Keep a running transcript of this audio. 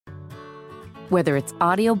Whether it's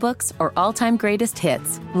audiobooks or all-time greatest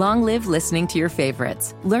hits, long live listening to your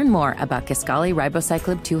favorites. Learn more about Kisqali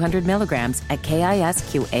Ribociclib 200 milligrams at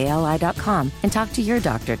KISQALI.com and talk to your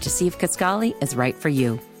doctor to see if Kisqali is right for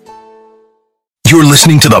you. You're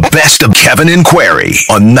listening to the best of Kevin and Query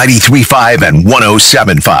on 93.5 and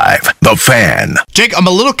 107.5. The Fan. Jake, I'm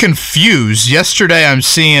a little confused. Yesterday I'm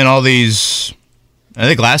seeing all these, I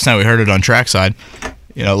think last night we heard it on Trackside,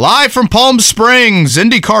 live from Palm Springs,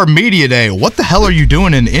 IndyCar Media Day. What the hell are you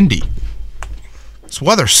doing in Indy? This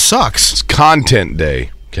weather sucks. It's content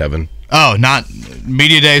day, Kevin. Oh, not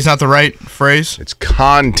Media Day is not the right phrase? It's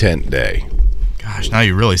content day. Gosh, now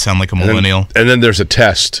you really sound like a millennial. And then there's a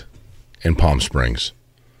test in Palm Springs.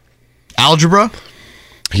 Algebra?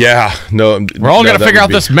 Yeah, no. We're all going to figure out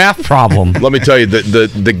this math problem. Let me tell you,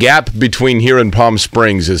 the gap between here and Palm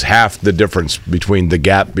Springs is half the difference between the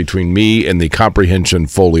gap between me and the comprehension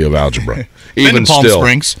fully of algebra. Even Palm still.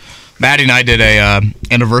 Springs. Maddie and I did a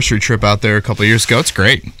anniversary trip out there a couple of years ago. It's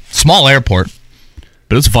great. Small airport,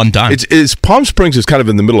 but it's a fun time. It's Palm Springs is kind of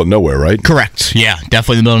in the middle of nowhere, right? Correct. Yeah,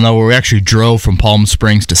 definitely in the middle of nowhere. We actually drove from Palm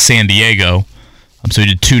Springs to San Diego. So we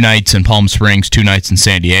did 2 nights in Palm Springs, 2 nights in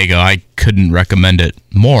San Diego. I couldn't recommend it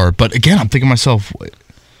more. But again, I'm thinking to myself,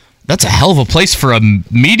 that's a hell of a place for a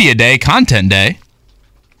media day, content day.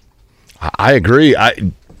 I agree.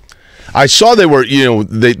 I saw they were,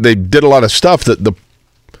 they did a lot of stuff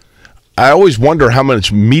I always wonder how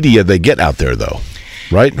much media they get out there, though.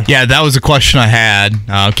 Right? Yeah, that was a question I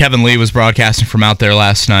had. Kevin Lee was broadcasting from out there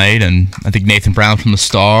last night, and I think Nathan Brown from the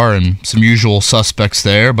Star and some usual suspects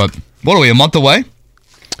there. But what are we, a month away?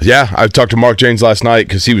 Yeah, I talked to Mark Janes last night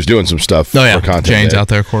because he was doing some stuff for content. Janes out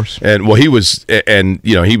there, of course. And he was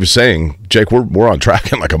saying, Jake, we're on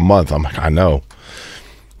track in like a month. I'm like, I know.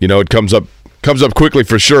 It comes up quickly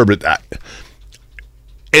for sure, but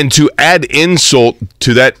and to add insult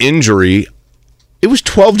to that injury, it was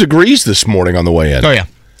 12 degrees this morning on the way in. Oh yeah.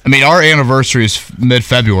 I mean, our anniversary is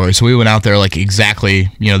mid-February, so we went out there like exactly,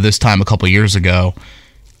 this time a couple years ago.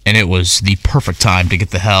 And it was the perfect time to get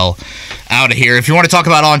the hell out of here. If you want to talk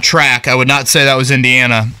about on track, I would not say that was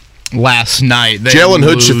Indiana last night. Jalen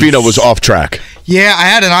Hood-Schifino was off track. Yeah, I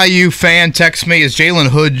had an IU fan text me, is Jalen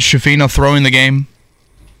Hood-Schifino throwing the game?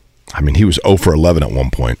 I mean, he was 0 for 11 at one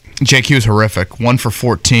point. Jake, he was horrific. 1 for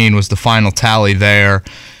 14 was the final tally there.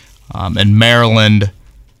 And Maryland,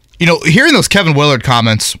 hearing those Kevin Willard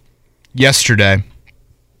comments yesterday,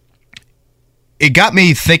 it got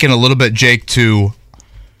me thinking a little bit, Jake, to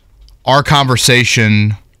our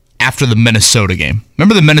conversation after the Minnesota game.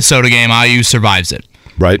 Remember the Minnesota game? IU survives it.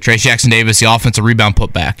 Right. Trace Jackson-Davis, the offensive rebound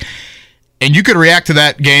putback. And you could react to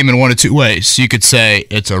that game in one of two ways. You could say,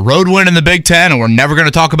 it's a road win in the Big Ten, and we're never going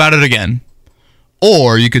to talk about it again.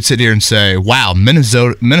 Or you could sit here and say, wow,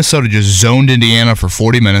 Minnesota just zoned Indiana for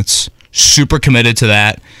 40 minutes, super committed to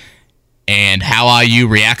that, and how IU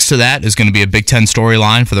reacts to that is going to be a Big Ten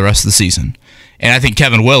storyline for the rest of the season. And I think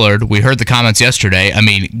Kevin Willard, we heard the comments yesterday,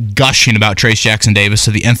 gushing about Trace Jackson-Davis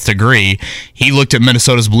to the nth degree. He looked at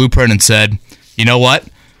Minnesota's blueprint and said, you know what?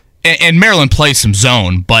 And Maryland plays some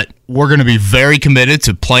zone, but we're going to be very committed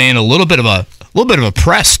to playing a little bit of a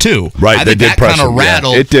press too. Right, I think they did press kind of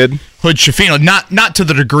rattled it did. Hood-Schifino, not to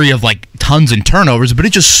the degree of like tons and turnovers, but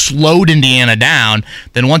it just slowed Indiana down.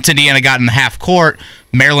 Then once Indiana got in the half court,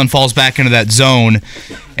 Maryland falls back into that zone,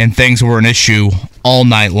 and things were an issue all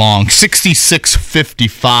night long.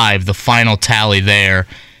 66-55, the final tally there.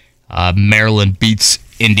 Maryland beats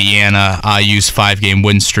Indiana. IU's 5-game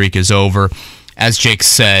win streak is over. As Jake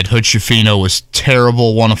said, Hood-Schifino was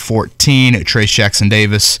terrible, 1 of 14. Trace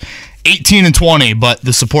Jackson-Davis, 18 and 20, but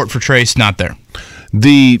the support for Trace not there.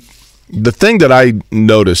 The thing that I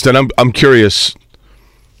noticed, and I'm curious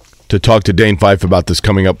to talk to Dane Fife about this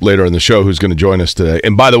coming up later in the show, who's going to join us today.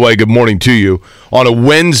 And by the way, good morning to you. On a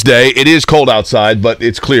Wednesday, it is cold outside, but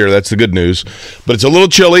it's clear. That's the good news. But it's a little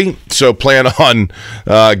chilly, so plan on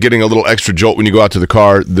getting a little extra jolt when you go out to the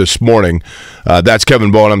car this morning. That's Kevin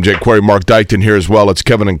Bowen. I'm Jake Query. Mark Dykton here as well. It's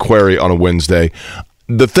Kevin and Query on a Wednesday.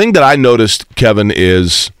 The thing that I noticed, Kevin,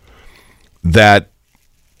 is that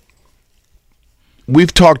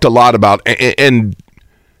we've talked a lot about, and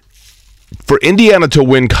for Indiana to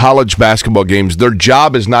win college basketball games, their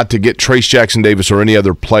job is not to get Trace Jackson-Davis or any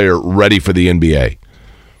other player ready for the NBA.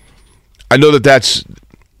 I know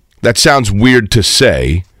that sounds weird to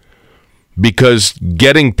say, because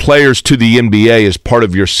getting players to the NBA is part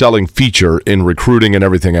of your selling feature in recruiting and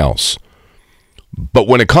everything else. But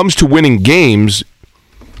when it comes to winning games,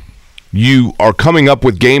 you are coming up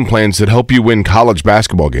with game plans that help you win college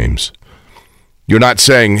basketball games. You're not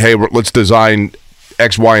saying, hey, let's design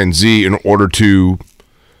X, Y, and Z in order to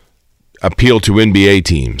appeal to NBA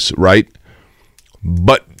teams, right?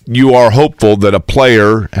 but you are hopeful that a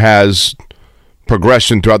player has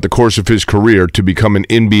progression throughout the course of his career to become an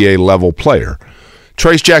NBA-level player.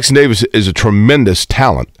 Trayce Jackson-Davis is a tremendous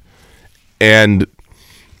talent and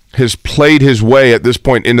has played his way at this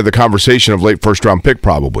point into the conversation of late first-round pick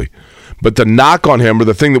probably. But the knock on him, or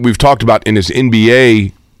the thing that we've talked about in his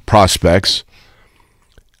NBA prospects,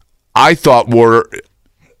 I thought were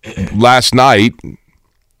last night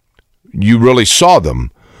you really saw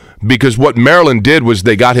them. Because what Maryland did was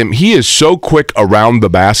they got him, he is so quick around the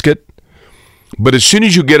basket, but as soon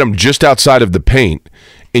as you get him just outside of the paint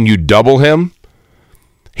and you double him,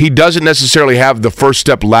 he doesn't necessarily have the first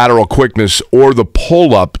step lateral quickness or the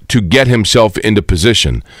pull-up to get himself into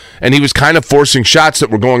position. And he was kind of forcing shots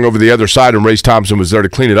that were going over the other side, and Race Thompson was there to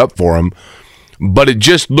clean it up for him. But it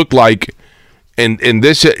just looked like, and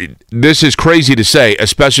this is crazy to say,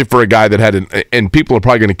 especially for a guy that had, and people are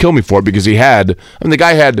probably going to kill me for it because the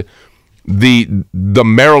guy had the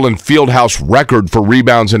Maryland Fieldhouse record for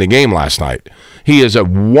rebounds in a game last night. He is a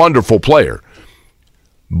wonderful player.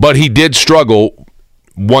 But he did struggle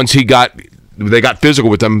once they got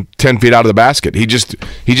physical with him 10 feet out of the basket. He just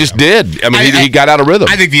did. I mean, he got out of rhythm.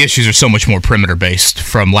 I think the issues are so much more perimeter-based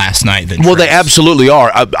from last night than Well, they absolutely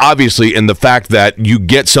are. Obviously, in the fact that you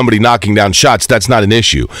get somebody knocking down shots, that's not an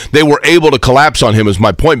issue. They were able to collapse on him is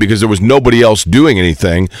my point because there was nobody else doing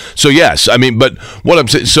anything. So, yes, I mean, but what I'm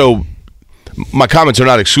saying, so my comments are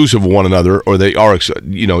not exclusive of one another, or they are,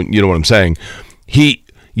 you know what I'm saying.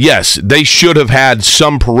 Yes, they should have had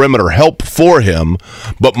some perimeter help for him,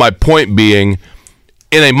 but my point being,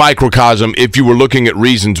 in a microcosm, if you were looking at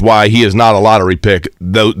reasons why he is not a lottery pick,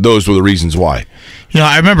 those were the reasons why. You know,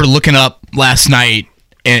 I remember looking up last night,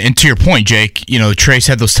 and to your point, Jake, you know, Trayce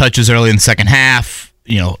had those touches early in the second half,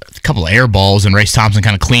 you know, a couple of air balls, and Race Thompson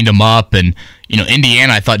kind of cleaned them up, and, you know,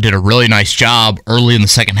 Indiana, I thought, did a really nice job early in the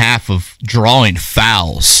second half of drawing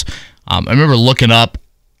fouls. I remember looking up,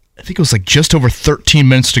 I think it was like just over 13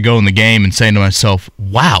 minutes to go in the game and saying to myself,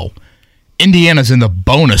 wow, Indiana's in the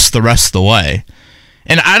bonus the rest of the way.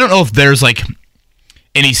 And I don't know if there's like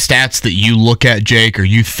any stats that you look at, Jake, or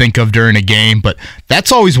you think of during a game, but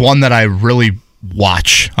that's always one that I really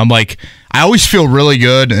watch. I'm like, I always feel really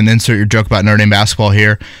good, and insert your joke about Notre Dame basketball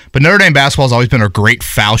here, but Notre Dame basketball has always been a great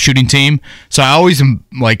foul shooting team, so I always am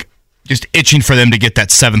like just itching for them to get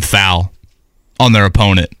that seventh foul on their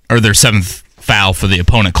opponent, or their seventh foul for the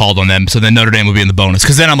opponent called on them, so then Notre Dame will be in the bonus,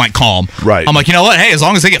 because then I'm like calm. Right. I'm like, you know what, hey, as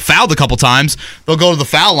long as they get fouled a couple times, they'll go to the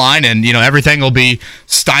foul line, and you know everything will be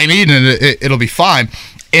stymied, and it'll be fine.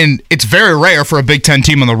 And it's very rare for a Big Ten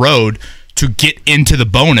team on the road to get into the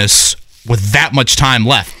bonus with that much time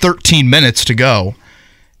left, 13 minutes to go.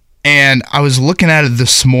 And I was looking at it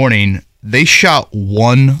this morning, they shot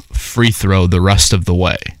one free throw the rest of the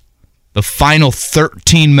way. The final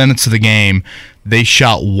 13 minutes of the game, they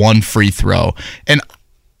shot one free throw. And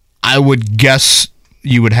I would guess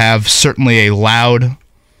you would have certainly a loud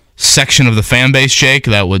section of the fan base, Jake,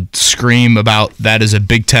 that would scream about that as a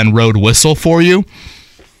Big Ten road whistle for you.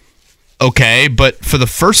 Okay, but for the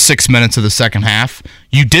first 6 minutes of the second half,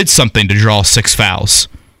 you did something to draw 6 fouls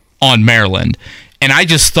on Maryland. And I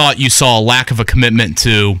just thought you saw a lack of a commitment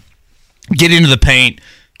to get into the paint,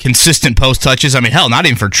 consistent post touches. I mean, hell, not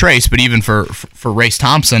even for Trayce, but even for Race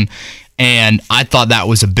Thompson. And I thought that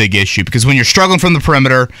was a big issue because when you're struggling from the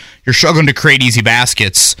perimeter, you're struggling to create easy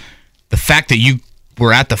baskets. The fact that you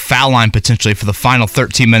were at the foul line potentially for the final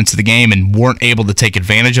 13 minutes of the game and weren't able to take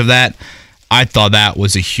advantage of that, I thought that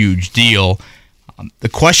was a huge deal. The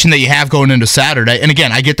question that you have going into Saturday, and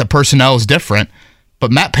again, I get the personnel is different,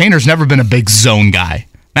 but Matt Painter's never been a big zone guy.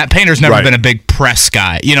 Matt Painter's never been a big press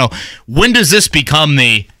guy. You know, when does this become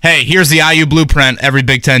the, hey, here's the IU blueprint, every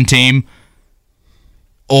Big Ten team?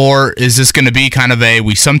 Or is this going to be kind of a,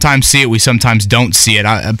 we sometimes see it, we sometimes don't see it?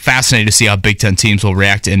 I'm fascinated to see how Big Ten teams will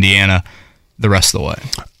react to Indiana the rest of the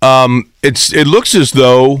way. It looks as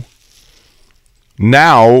though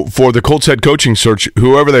now for the Colts head coaching search,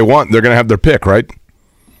 whoever they want, they're going to have their pick, right?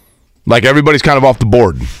 Like everybody's kind of off the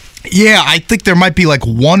board. Yeah, I think there might be like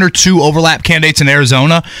one or two overlap candidates in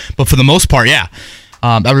Arizona, but for the most part, yeah.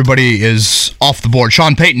 Everybody is off the board.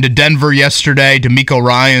 Sean Payton to Denver yesterday, D'Amico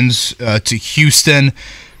Ryans to Houston,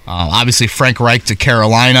 obviously Frank Reich to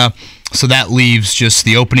Carolina. So that leaves just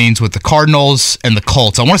the openings with the Cardinals and the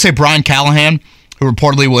Colts. I want to say Brian Callahan, who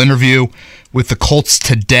reportedly will interview with the Colts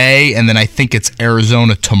today, and then I think it's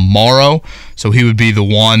Arizona tomorrow. So he would be the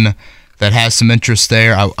one that has some interest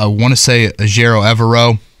there. I want to say Ajero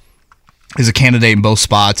Evero is a candidate in both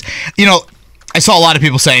spots. You know, I saw a lot of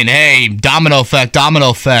people saying, hey, domino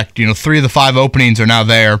effect. You know, 3 of the 5 openings are now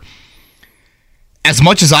there. As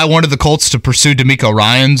much as I wanted the Colts to pursue D'Amico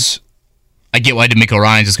Ryans, I get why DeMeco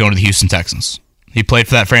Ryans is going to the Houston Texans. He played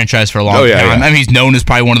for that franchise for a long time. Yeah. I mean, he's known as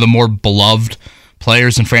probably one of the more beloved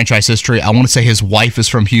players in franchise history. I want to say his wife is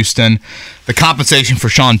from Houston. The compensation for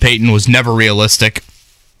Sean Payton was never realistic.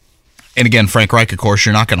 And again, Frank Reich, of course,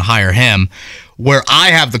 you're not going to hire him. Where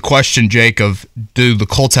I have the question, Jake, of do the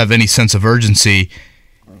Colts have any sense of urgency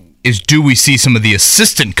is do we see some of the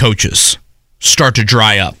assistant coaches start to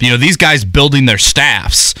dry up? These guys building their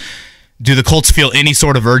staffs. Do the Colts feel any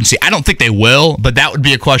sort of urgency? I don't think they will, but that would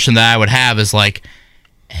be a question that I would have is like,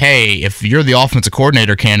 hey, if you're the offensive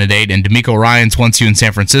coordinator candidate and DeMeco Ryans wants you in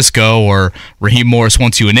San Francisco or Raheem Morris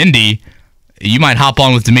wants you in Indy, you might hop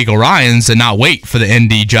on with DeMeco Ryans and not wait for the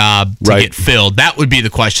Indy job to get filled. That would be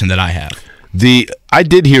the question that I have. I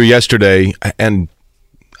did hear yesterday, and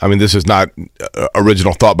I mean, this is not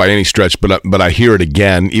original thought by any stretch, but I hear it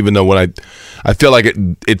again, even though when I feel like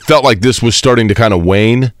it felt like this was starting to kind of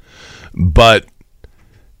wane, but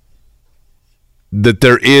that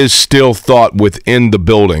there is still thought within the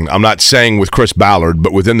building. I'm not saying with Chris Ballard,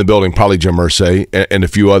 but within the building, probably Jim Irsay and a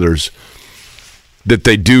few others, that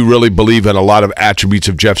they do really believe in a lot of attributes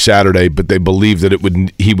of Jeff Saturday, but they believe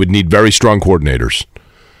that he would need very strong coordinators,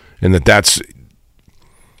 and that's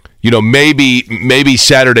maybe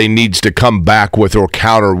Saturday needs to come back with or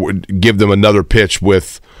give them another pitch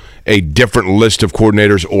with a different list of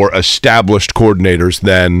coordinators or established coordinators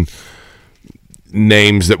than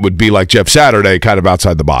names that would be like Jeff Saturday, kind of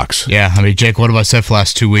outside the box. Yeah, I mean, Jake, what have I said for the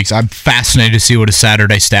last 2 weeks? I'm fascinated to see what a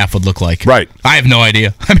Saturday staff would look like. Right. I have no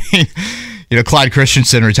idea. I mean, Clyde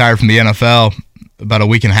Christensen retired from the NFL about a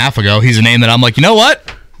week and a half ago. He's a name that I'm like, you know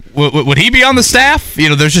what? Would he be on the staff?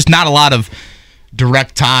 There's just not a lot of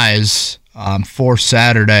direct ties for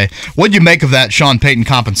Saturday. What'd you make of that Sean Payton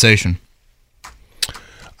compensation?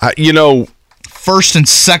 First and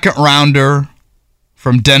second rounder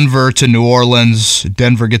from Denver to New Orleans.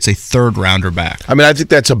 Denver gets a third rounder back. I mean, I think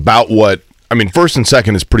that's about what – I mean, first and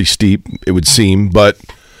second is pretty steep, it would seem. But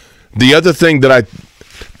the other thing that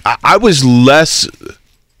I was less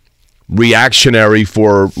reactionary,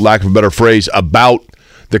 for lack of a better phrase, about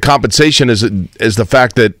the compensation is the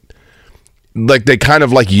fact that like they kind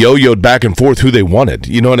of like yo-yoed back and forth who they wanted.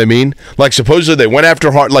 You know what I mean? Like supposedly they went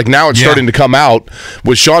after Hart. Like now it's starting to come out.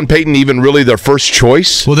 Was Sean Payton even really their first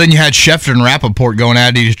choice? Well, then you had Schefter and Rappaport going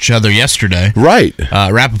at each other yesterday. Right.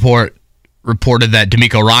 Rappaport reported that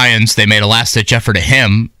DeMeco Ryans, they made a last-ditch effort at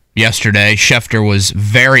him yesterday. Schefter was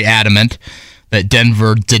very adamant that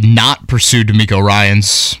Denver did not pursue DeMeco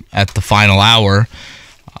Ryans at the final hour.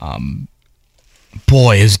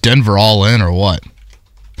 Boy, is Denver all in or what?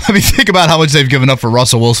 I mean, think about how much they've given up for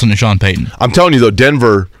Russell Wilson and Sean Payton. I'm telling you, though,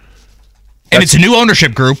 Denver... And it's a new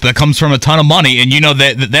ownership group that comes from a ton of money, and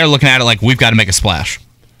they're looking at it like, we've got to make a splash.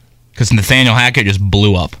 Because Nathaniel Hackett just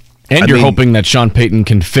blew up. And you're hoping that Sean Payton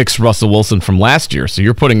can fix Russell Wilson from last year, so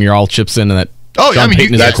you're putting your all chips in that Sean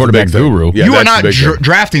Payton is a quarterback guru. Yeah, you are not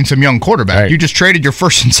drafting some young quarterback. Right. You just traded your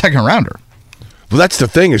first and second rounder. Well, that's the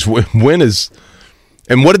thing, is when is...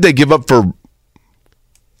 And what did they give up for...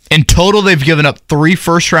 In total, they've given up 3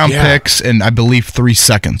 first-round picks and I believe 3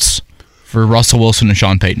 seconds for Russell Wilson and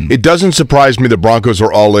Sean Payton. It doesn't surprise me the Broncos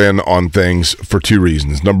are all in on things for 2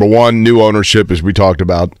 reasons. Number one, new ownership, as we talked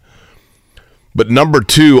about. But number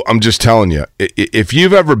 2, I'm just telling you, if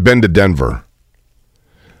you've ever been to Denver,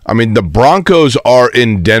 I mean, the Broncos are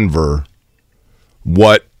in Denver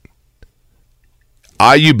what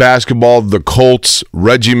IU basketball, the Colts,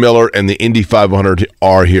 Reggie Miller, and the Indy 500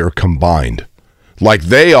 are here combined. Like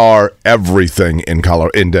they are everything in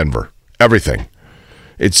Denver. Everything.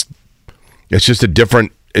 It's just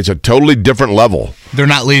it's a totally different level. They're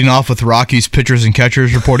not leading off with Rockies pitchers and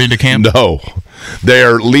catchers reporting to camp? No. They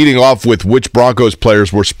are leading off with which Broncos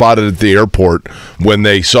players were spotted at the airport when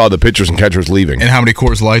they saw the pitchers and catchers leaving. And how many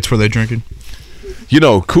Coors Lights were they drinking?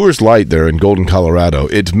 Coors Light there in Golden, Colorado,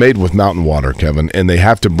 it's made with mountain water, Kevin, and they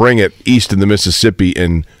have to bring it east of the Mississippi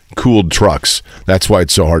in cooled trucks. That's why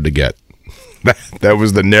it's so hard to get. That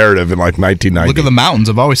was the narrative in like 1990. Look at the mountains.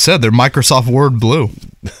 I've always said they're Microsoft Word blue.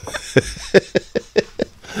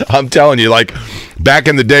 I'm telling you, like back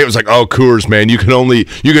in the day, it was like, oh, Coors, man, you can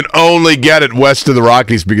only get it west of the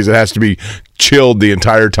Rockies because it has to be chilled the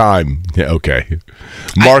entire time. Yeah, okay.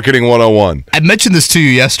 Marketing 101. I mentioned this to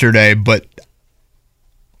you yesterday, but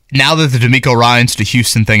now that the DeMeco Ryans to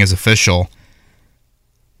Houston thing is official,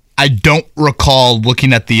 I don't recall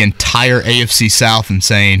looking at the entire AFC South and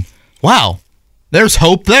saying, wow, there's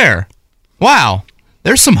hope there. Wow,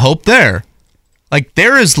 there's some hope there. Like,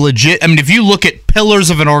 there is legit... I mean, if you look at pillars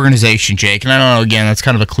of an organization, Jake, and I don't know, again, that's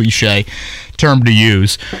kind of a cliche term to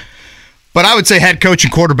use, but I would say head coach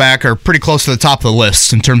and quarterback are pretty close to the top of the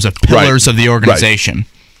list in terms of pillars of the organization.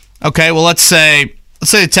 Okay, well, let's say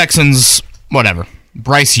the Texans, whatever.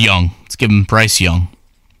 Bryce Young. Let's give him Bryce Young.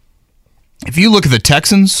 If you look at the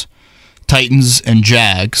Texans, Titans, and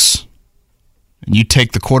Jags, and you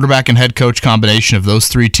take the quarterback and head coach combination of those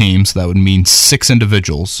three teams, that would mean 6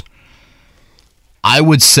 individuals. I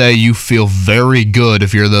would say you feel very good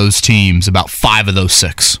if you're those teams about 5 of those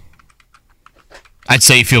 6. I'd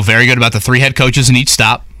say you feel very good about the 3 head coaches in each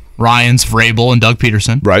stop, Ryans, Vrabel, and Doug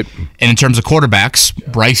Peterson. Right. And in terms of quarterbacks,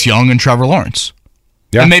 Bryce Young and Trevor Lawrence.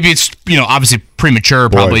 Yeah. And maybe it's, obviously premature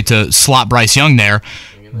probably to slot Bryce Young there,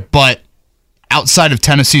 but outside of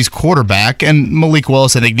Tennessee's quarterback, and Malik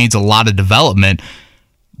Willis, I think, needs a lot of development.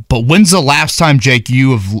 But when's the last time, Jake,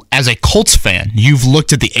 you have, as a Colts fan, you've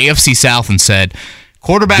looked at the AFC South and said,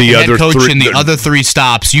 quarterback and head coach in the other 3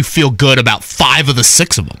 stops, you feel good about 5 of the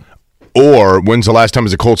 6 of them? Or when's the last time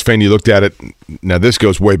as a Colts fan you looked at it? Now, this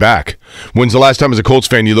goes way back. When's the last time as a Colts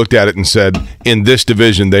fan you looked at it and said, in this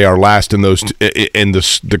division, they are last in those in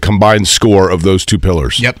the combined score of those 2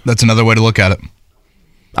 pillars? Yep, that's another way to look at it.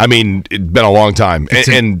 I mean, it's been a long time. It's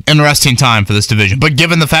an interesting time for this division. But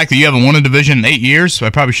given the fact that you haven't won a division in 8 years, I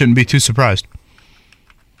probably shouldn't be too surprised.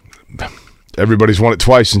 Everybody's won it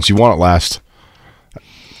twice since you won it last.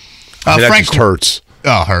 That just hurts.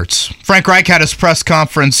 Oh, hurts. Frank Reich had his press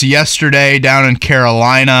conference yesterday down in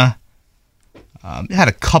Carolina. Had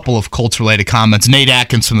a couple of Colts-related comments. Nate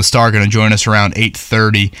Atkins from the Star going to join us around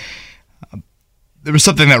 8:30. There was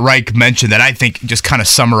something that Reich mentioned that I think just kind of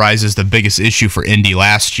summarizes the biggest issue for Indy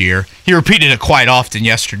last year. He repeated it quite often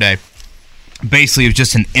yesterday. Basically, it was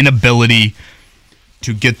just an inability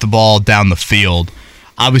to get the ball down the field.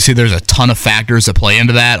 Obviously, there's a ton of factors that play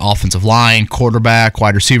into that: offensive line, quarterback,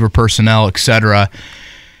 wide receiver personnel, etc.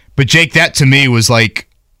 But Jake, that to me was that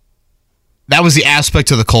was the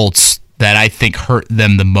aspect of the Colts that I think hurt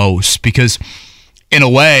them the most, because in a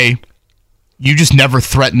way, you just never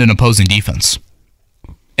threatened an opposing defense.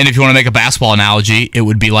 And if you want to make a basketball analogy, it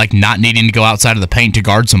would be like not needing to go outside of the paint to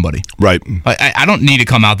guard somebody. Right. I don't need to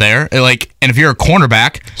come out there. And if you're a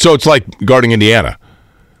cornerback... So it's like guarding Indiana.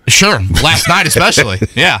 Sure. Last night especially.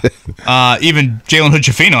 Yeah. Even Jalen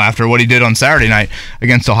Hood-Schifino after what he did on Saturday night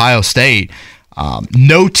against Ohio State.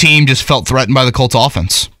 No team just felt threatened by the Colts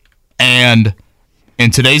offense. And in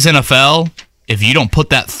today's NFL, if you don't put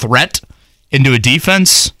that threat into a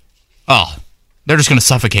defense, they're just going to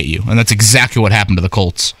suffocate you. And that's exactly what happened to the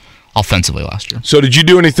Colts offensively last year. So did you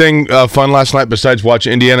do anything fun last night besides watch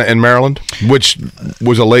Indiana and Maryland, which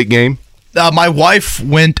was a late game? My wife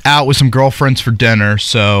went out with some girlfriends for dinner,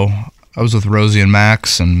 so I was with Rosie and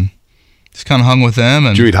Max and just kind of hung with them.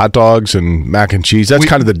 And did you eat hot dogs and mac and cheese? That's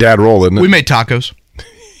kind of the dad role, isn't it? We made tacos.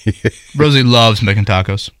 Rosie loves making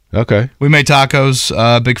tacos. Okay. We made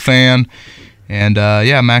tacos, big fan. And,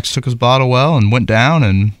 Max took his bottle well and went down,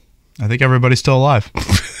 and I think everybody's still alive.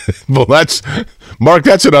 Well, that's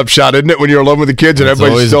an upshot, isn't it, when you're alone with the kids and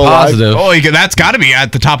everybody's still positive. alive? Oh, that's got to be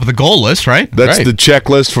at the top of the goal list, right? That's right. The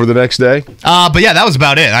checklist for the next day? But yeah, that was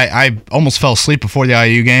about it. I almost fell asleep before the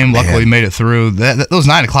IU game. Luckily, made it through. Those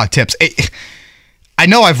 9 o'clock tips. I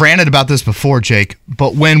know I've ranted about this before, Jake,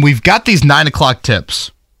 but when we've got these 9 o'clock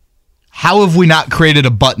tips, how have we not created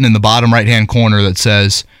a button in the bottom right-hand corner that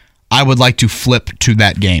says, I would like to flip to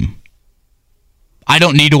that game? I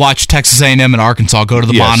don't need to watch Texas A&M and Arkansas go to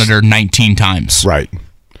the monitor 19 times. Right.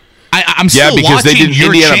 I'm still watching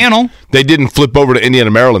your channel. They didn't flip over to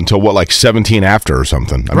Indiana, Maryland until, 17 after or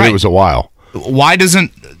something. I mean, it was a while. Why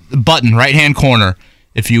doesn't the button, right-hand corner,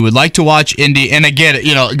 if you would like to watch Indy, and I get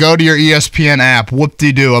it, go to your ESPN app,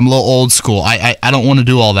 whoop-de-doo, I'm a little old school. I don't want to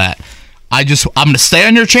do all that. I'm going to stay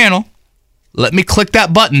on your channel. Let me click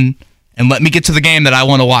that button, and let me get to the game that I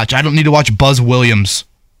want to watch. I don't need to watch Buzz Williams.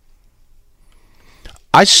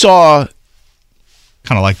 I saw...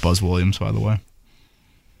 Kind of like Buzz Williams, by the way.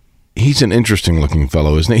 He's an interesting-looking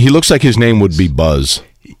fellow, isn't he? He looks like his name would be Buzz.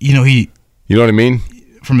 You know what I mean?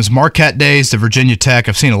 From his Marquette days to Virginia Tech,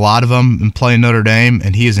 I've seen a lot of him and playing Notre Dame,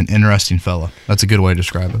 and he is an interesting fellow. That's a good way to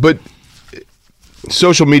describe it. But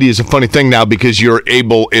social media is a funny thing now because you're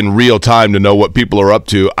able in real time to know what people are up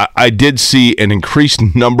to. I did see an increased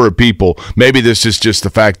number of people. Maybe this is just the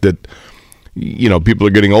fact that people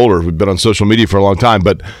are getting older. We've been on social media for a long time,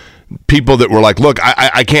 but people that were like, look,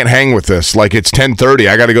 I can't hang with this. It's 10:30.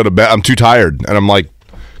 I got to go to bed. I'm too tired. And I'm like,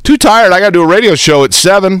 too tired? I got to do a radio show at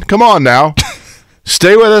 7. Come on now.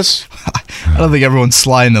 Stay with us. I don't think everyone's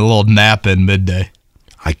sliding a little nap in midday.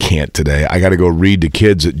 I can't today. I got to go read to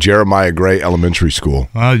kids at Jeremiah Gray Elementary School.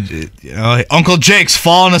 Uncle Jake's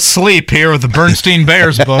falling asleep here with the Bernstein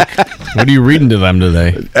Bears book. What are you reading to them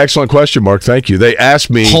today? Excellent question, Mark. Thank you. They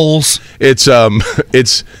asked me. Holes. It's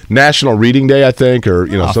National Reading Day, I think, or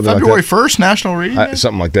something February like that. 1st, National Reading Day?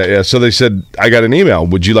 Something like that. Yeah. So they said, I got an email.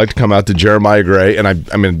 Would you like to come out to Jeremiah Gray? And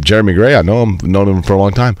I mean, Jeremy Gray. I know him. Known him for a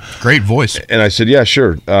long time. Great voice. And I said, yeah,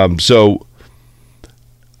 sure. So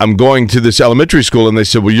I'm going to this elementary school, and they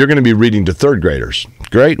said, well, you're going to be reading to third graders.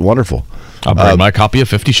 Great, wonderful. I'll bring my copy of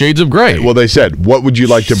 50 Shades of Grey. Well, they said, what would you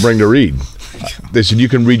like to bring to read? They said, you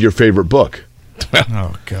can read your favorite book.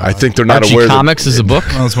 Oh, God. I think they're not Archie aware Comics is a book?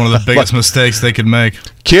 Well, that's one of the biggest mistakes they could make.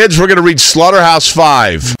 Kids, we're going to read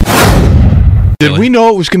Slaughterhouse-Five. Did we know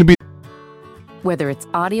it was going to be? Whether it's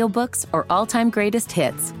audiobooks or all-time greatest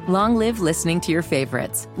hits, long live listening to your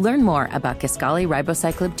favorites. Learn more about Kisqali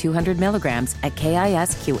Ribociclib 200 milligrams at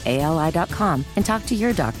KISQALI.com and talk to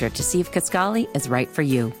your doctor to see if Kisqali is right for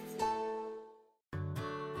you.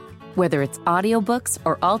 Whether it's audiobooks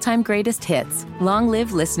or all-time greatest hits, long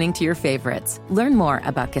live listening to your favorites. Learn more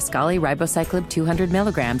about Kisqali Ribociclib 200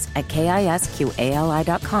 milligrams at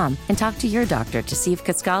KISQALI.com and talk to your doctor to see if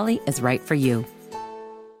Kisqali is right for you.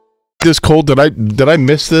 This cold? Did I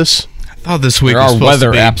miss this? I thought this week there was are supposed weather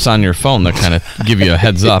to be, apps on your phone that kind of give you a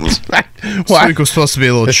heads up. This week was supposed to be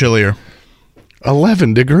a little chillier.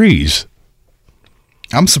 11 degrees.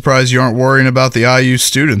 I'm surprised you aren't worrying about the IU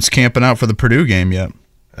students camping out for the Purdue game yet.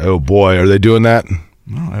 Oh, boy. Are they doing that?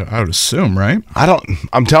 Well, I would assume, right?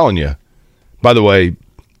 I'm telling you. By the way,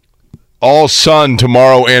 all sun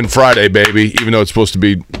tomorrow and Friday, baby, even though it's supposed to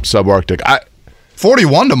be subarctic.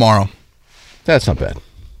 41 tomorrow. That's not bad.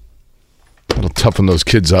 That'll toughen those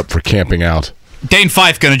kids up for camping out. Dane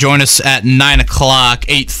Fife going to join us at 9 o'clock,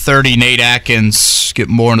 8:30. Nate Atkins, get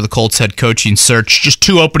more into the Colts head coaching search. Just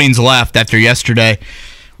 2 openings left after yesterday.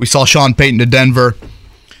 We saw Sean Payton to Denver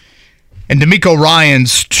and DeMeco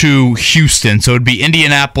Ryans to Houston. So it would be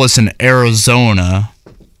Indianapolis and Arizona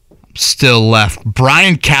still left.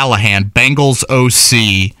 Brian Callahan, Bengals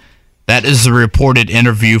OC. That is the reported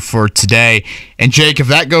interview for today. And Jake, if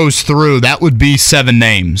that goes through, that would be 7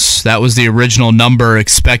 names. That was the original number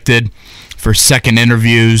expected for second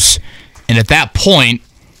interviews. And at that point,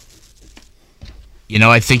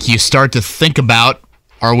 I think you start to think about,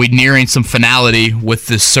 are we nearing some finality with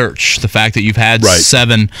this search? The fact that you've had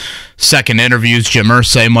 7 second interviews, Jim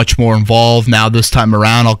Irsay much more involved. Now this time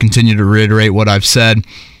around, I'll continue to reiterate what I've said.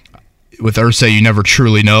 With Irsay, you never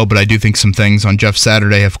truly know, but I do think some things on Jeff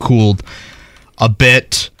Saturday have cooled a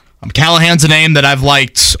bit. Callahan's a name that I've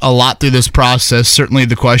liked a lot through this process. Certainly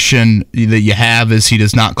the question that you have is he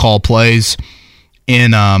does not call plays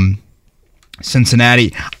in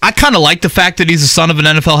Cincinnati. I kind of like the fact that he's the son of an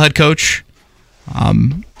NFL head coach.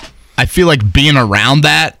 I feel like being around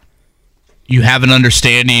that, you have an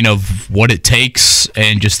understanding of what it takes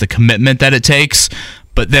and just the commitment that it takes.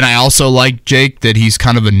 But then I also like, Jake, that he's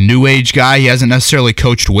kind of a new age guy. He hasn't necessarily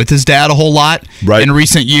coached with his dad a whole lot in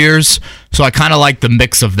recent years. So I kind of like the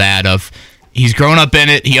mix of that, of he's grown up in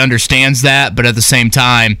it, he understands that, but at the same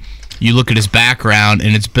time, you look at his background,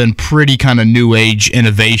 and it's been pretty kind of new age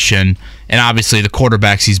innovation. And obviously the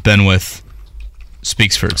quarterbacks he's been with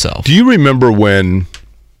speaks for itself. Do you remember when,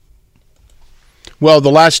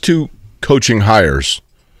 the last 2 coaching hires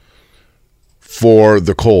for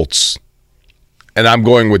the Colts, and I'm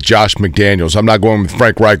going with Josh McDaniels. I'm not going with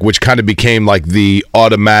Frank Reich, which kind of became like the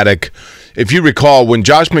automatic. If you recall, when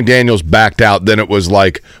Josh McDaniels backed out, then it was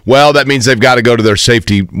like, well, that means they've got to go to their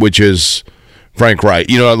safety, which is Frank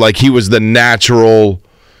Reich. Like he was the natural,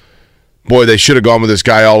 boy, they should have gone with this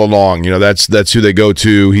guy all along. That's who they go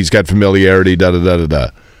to. He's got familiarity, da-da-da-da-da.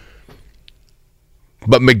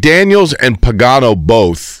 But McDaniels and Pagano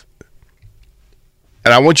both,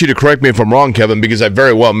 and I want you to correct me if I'm wrong, Kevin, because I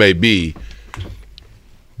very well may be,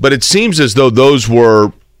 but it seems as though those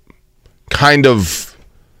were kind of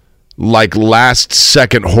like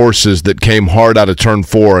last-second horses that came hard out of turn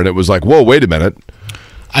 4, and it was like, whoa, wait a minute.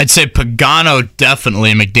 I'd say Pagano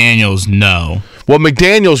definitely, McDaniels no. Well,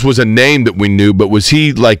 McDaniels was a name that we knew, but was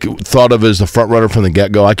he like thought of as the front runner from the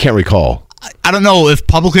get-go? I can't recall. I don't know if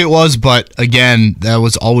publicly it was, but again, that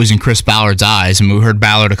was always in Chris Ballard's eyes. And we heard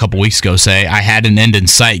Ballard a couple weeks ago say, I had an end in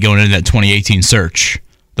sight going into that 2018 search.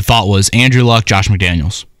 The thought was Andrew Luck, Josh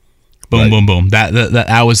McDaniels. Boom, boom, boom.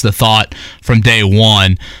 That was the thought from day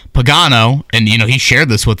one. Pagano, and he shared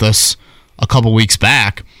this with us a couple weeks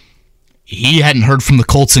back, he hadn't heard from the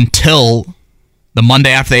Colts until the Monday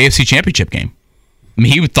after the AFC Championship game. I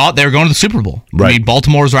mean, he thought they were going to the Super Bowl. Right. I mean,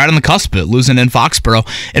 Baltimore was right on the cusp of it, losing in Foxborough.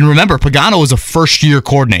 And remember, Pagano was a first-year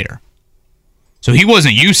coordinator. So he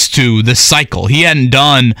wasn't used to this cycle. He hadn't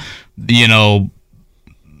done,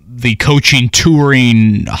 the coaching,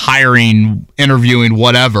 touring, hiring, interviewing,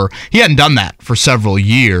 whatever. He hadn't done that for several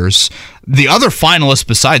years. The other finalists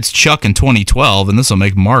besides Chuck in 2012, and this will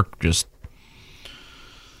make Mark just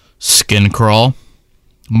skin crawl,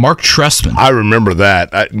 Mark Trestman. I remember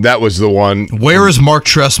that. That was the one. Where is Mark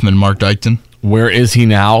Trestman, Mark Dykton? Where is he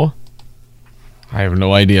now? I have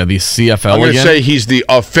no idea. The CFL I'm going to again? say he's the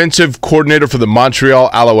offensive coordinator for the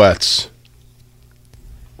Montreal Alouettes.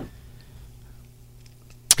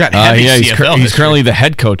 He's currently the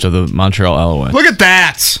head coach of the Montreal Alouettes. Look at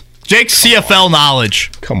that. Jake's CFL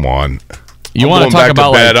knowledge. Come on. You want to talk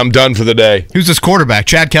about bed. I'm done for the day. Who's this quarterback?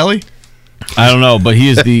 Chad Kelly? I don't know, but he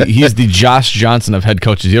is the Josh Johnson of head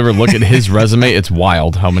coaches. You ever look at his resume? It's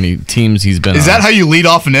wild how many teams he's been on. Is that how you lead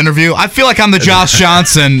off an interview? I feel like I'm the Josh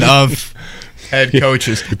Johnson of head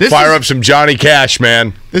coaches. Fire up some Johnny Cash,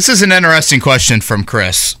 man. This is an interesting question from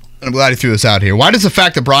Chris. I'm glad he threw this out here. Why does the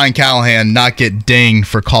fact that Brian Callahan not get dinged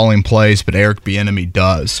for calling plays, but Eric Bieniemy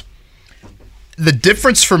does? The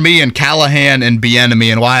difference for me in Callahan and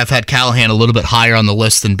Bieniemy, and why I've had Callahan a little bit higher on the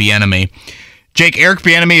list than Bieniemy, Jake, Eric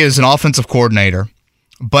Bieniemy is an offensive coordinator,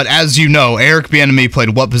 but as you know, Eric Bieniemy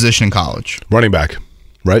played what position in college? Running back,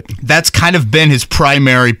 right? That's kind of been his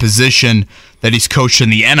primary position that he's coached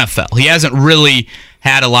in the NFL. He hasn't really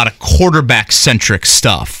had a lot of quarterback-centric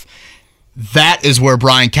stuff. That is where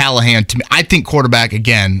Brian Callahan, to me, I think quarterback,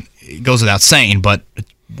 again, it goes without saying, but it's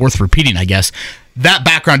worth repeating, I guess. That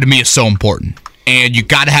background to me is so important, and you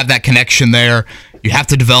got to have that connection there. You have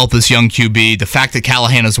to develop this young QB. The fact that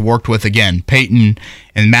Callahan has worked with, again, Peyton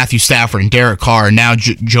and Matthew Stafford and Derek Carr and now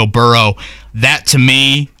Joe Burrow, that to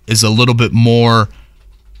me is a little bit more,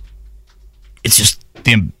 it's just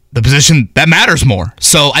the position that matters more.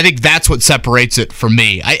 So I think that's what separates it for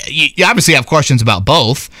me. You obviously have questions about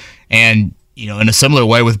both, and in a similar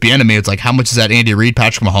way with Bieniemy, it's like, how much is that Andy Reid,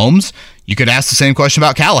 Patrick Mahomes? You could ask the same question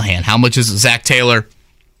about Callahan. How much is it Zach Taylor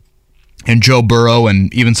and Joe Burrow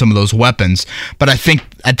and even some of those weapons? But I think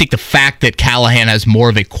the fact that Callahan has more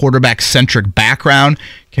of a quarterback-centric background,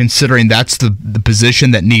 considering that's the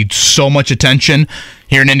position that needs so much attention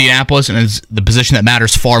here in Indianapolis and is the position that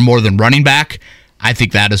matters far more than running back, I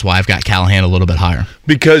think that is why I've got Callahan a little bit higher.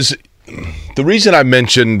 Because the reason I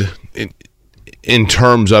mentioned in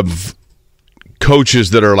terms of coaches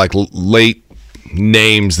that are like late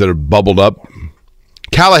names that are bubbled up,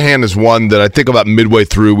 Callahan is one that I think about midway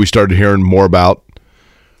through we started hearing more about.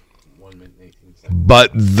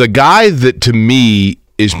 But the guy that to me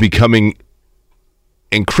is becoming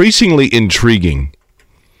increasingly intriguing,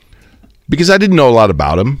 because I didn't know a lot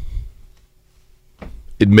about him,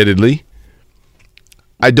 admittedly.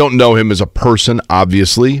 I don't know him as a person,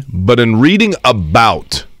 obviously, but in reading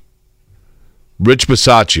about Rich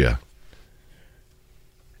Bisaccia,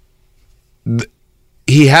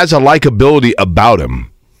 he has a likability about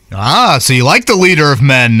him. So you like the leader of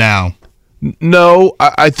men now? No,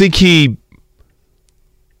 I think he...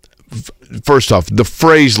 First off, the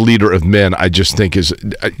phrase leader of men, I just think is...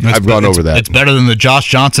 I've gone over that. It's better than the Josh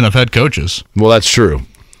Johnson of head coaches. Well, that's true.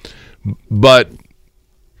 But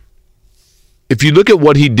if you look at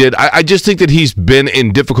what he did, I just think that he's been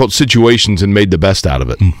in difficult situations and made the best out of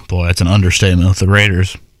it. Boy, that's an understatement with the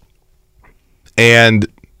Raiders. And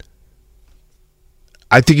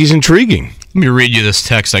I think he's intriguing. Let me read you this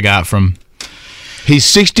text I got from... He's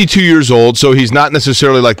 62 years old, so he's not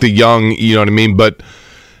necessarily like the young, you know what I mean, but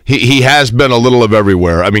he has been a little of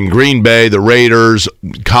everywhere. I mean, Green Bay, the Raiders,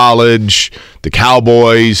 college, the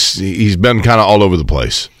Cowboys. He's been kind of all over the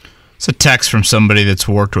place. It's a text from somebody that's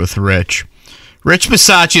worked with Rich. Rich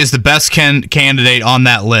Bisaccia is the best candidate on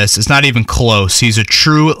that list. It's not even close. He's a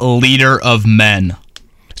true leader of men.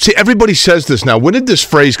 See, everybody says this now. When did this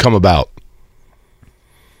phrase come about?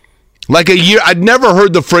 Like a year. I'd never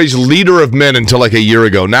heard the phrase leader of men until like a year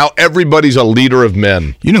ago. Now everybody's a leader of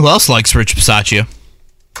men. You know who else likes Rich Bisaccia?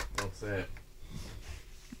 Don't say it.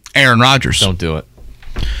 Aaron Rodgers. Don't do it.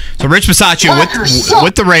 So Rich Bisaccia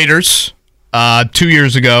with the Raiders 2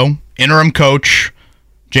 years ago, interim coach.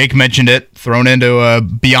 Jake mentioned it, thrown into a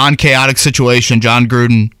beyond chaotic situation. John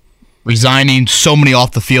Gruden resigning, so many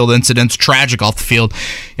off-the-field incidents, tragic off-the-field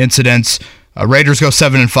incidents. Raiders go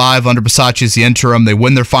 7-5 under Bisaccia as the interim. They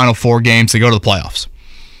win their final 4 games. They go to the playoffs.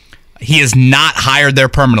 He is not hired there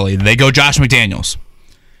permanently. They go Josh McDaniels.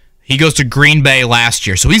 He goes to Green Bay last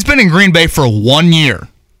year. So he's been in Green Bay for 1 year.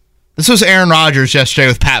 This was Aaron Rodgers yesterday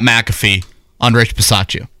with Pat McAfee on Rich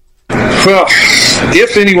Bisaccia. Well,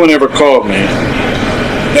 if anyone ever called me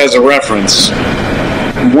as a reference,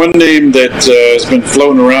 one name that has been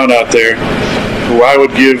floating around out there who I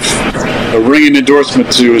would give a ringing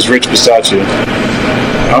endorsement to is Rich Bisaccia.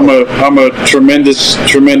 I'm a tremendous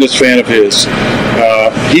fan of his.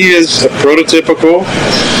 He is a prototypical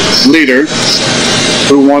leader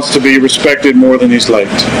who wants to be respected more than he's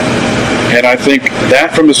liked. And I think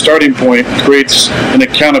that from the starting point creates an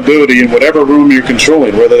accountability in whatever room you're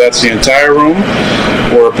controlling, whether that's the entire room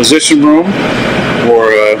or a position room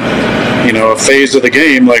or a phase of the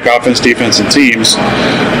game like offense, defense, and teams.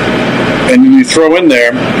 And you throw in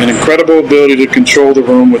there an incredible ability to control the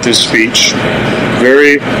room with his speech.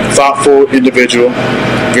 Very thoughtful individual,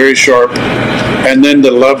 very sharp, and then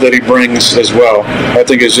the love that he brings as well, I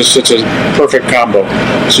think is just such a perfect combo.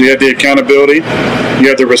 So you have the accountability, you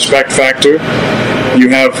have the respect factor, you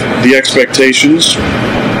have the expectations,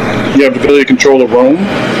 you have the ability to control the room,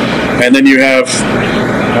 and then you have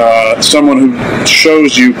someone who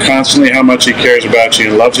shows you constantly how much he cares about you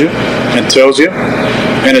and loves you and tells you,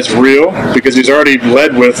 and it's real because he's already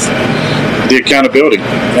led with the accountability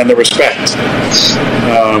and the respect.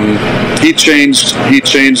 He changed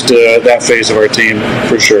that phase of our team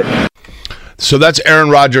for sure. So that's Aaron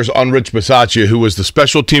Rodgers on Rich Bisaccia, who was the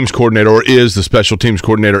special teams coordinator, or is the special teams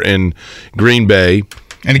coordinator in Green Bay.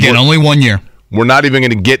 And again, only 1 year. We're not even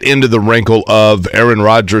going to get into the wrinkle of Aaron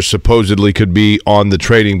Rodgers supposedly could be on the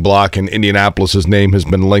trading block, and Indianapolis's name has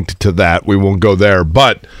been linked to that. We won't go there.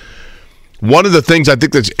 But one of the things I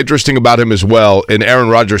think that's interesting about him as well, and Aaron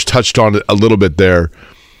Rodgers touched on it a little bit there,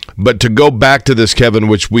 but to go back to this, Kevin,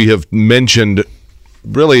 which we have mentioned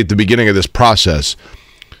really at the beginning of this process,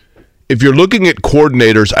 if you're looking at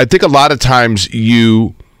coordinators, I think a lot of times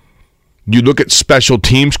you look at special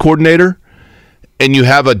teams coordinator, and you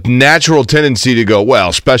have a natural tendency to go,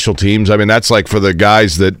 well, special teams, I mean, that's like for the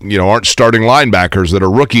guys that, aren't starting linebackers, that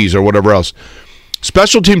are rookies or whatever else.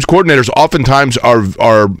 Special teams coordinators oftentimes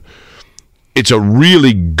are it's a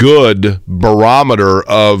really good barometer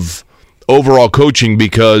of overall coaching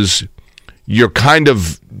because you're kind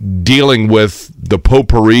of dealing with the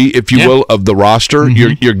potpourri, if you will, of the roster.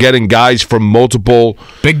 Mm-hmm. You're getting guys from multiple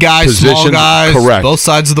big guys, positions. Small guys, correct, both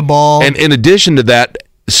sides of the ball. And in addition to that,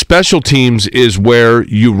 special teams is where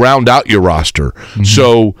you round out your roster. Mm-hmm.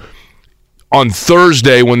 So on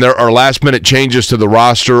Thursday, when there are last-minute changes to the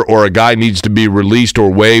roster or a guy needs to be released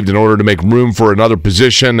or waived in order to make room for another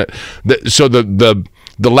position, so the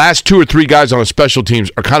last 2 or 3 guys on a special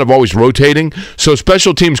teams are kind of always rotating. So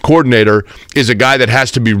special teams coordinator is a guy that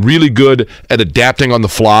has to be really good at adapting on the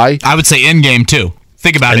fly. I would say in-game, too.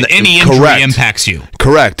 Think about it. Any injury impacts you.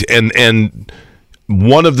 Correct. And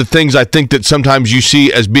one of the things I think that sometimes you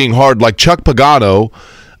see as being hard, like Chuck Pagano,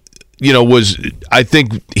 I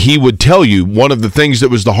think he would tell you one of the things that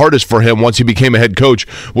was the hardest for him once he became a head coach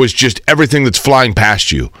was just everything that's flying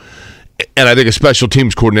past you. And I think a special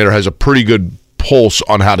teams coordinator has a pretty good pulse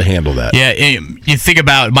on how to handle that. Yeah, you think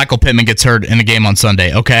about Michael Pittman gets hurt in a game on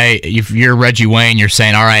Sunday. Okay, if you're Reggie Wayne, you're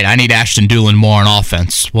saying, all right, I need Ashton Doolin more on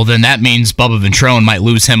offense. Well, then that means Bubba Ventrone might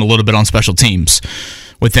lose him a little bit on special teams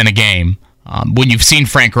within a game. When you've seen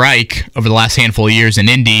Frank Reich over the last handful of years in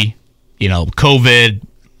Indy, COVID,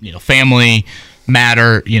 family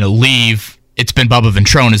matter, leave, it's been Bubba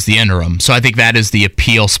Ventrone as the interim. So I think that is the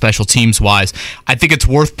appeal special teams-wise. I think it's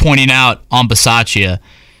worth pointing out on Bisaccia,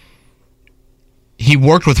 he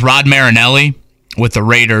worked with Rod Marinelli with the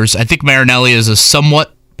Raiders. I think Marinelli is a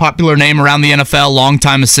somewhat popular name around the NFL,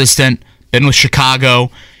 longtime assistant, been with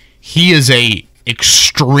Chicago. He is a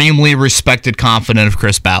extremely respected confidant of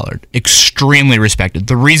Chris Ballard. Extremely respected.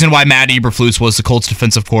 The reason why Matt Eberflus was the Colts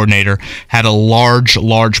defensive coordinator had a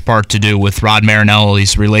large part to do with Rod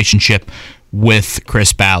Marinelli's relationship with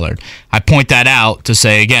Chris Ballard. I point that out to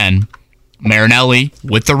say, again, Marinelli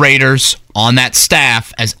with the Raiders on that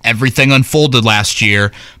staff as everything unfolded last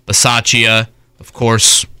year. Bisaccia, of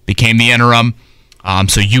course, became the interim.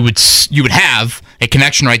 So you would have a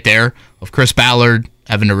connection right there of Chris Ballard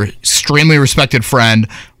having an extremely respected friend,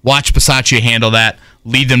 watch Bisaccia handle that,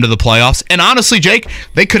 lead them to the playoffs. And honestly, Jake,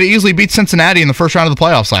 they could have easily beat Cincinnati in the first round of the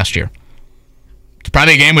playoffs last year. It's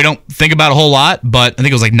probably a game we don't think about a whole lot, but I think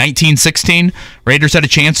it was like 19-16. Raiders had a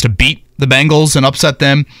chance to beat the Bengals and upset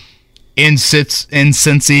them in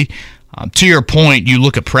Cincy. To your point, you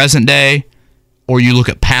look at present day or you look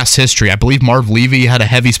at past history. I believe Marv Levy had a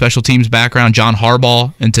heavy special teams background. John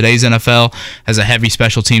Harbaugh in today's NFL has a heavy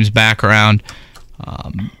special teams background.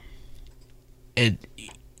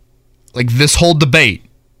 Like this whole debate,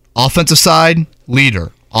 offensive side,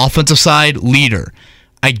 leader. Offensive side, leader.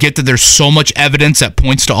 I get that there's so much evidence that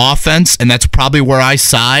points to offense, and that's probably where I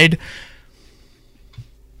side.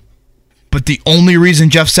 But the only reason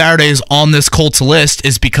Jeff Saturday is on this Colts list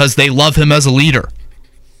is because they love him as a leader.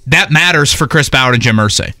 That matters for Chris Ballard and Jim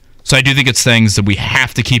Irsay. So I do think it's things that we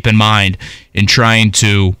have to keep in mind in trying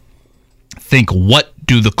to think, what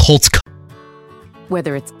do the Colts...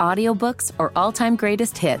 Whether it's audiobooks or all-time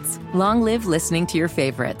greatest hits, long live listening to your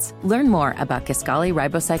favorites. Learn more about Kisqali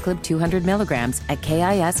Ribociclib 200 milligrams at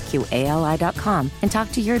KISQALI.com and talk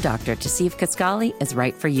to your doctor to see if Kisqali is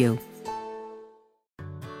right for you.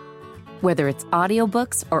 Whether it's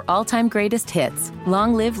audiobooks or all-time greatest hits,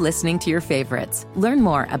 long live listening to your favorites. Learn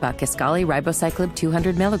more about Kisqali Ribociclib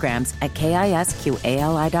 200 milligrams at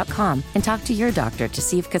KISQALI.com and talk to your doctor to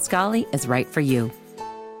see if Kisqali is right for you.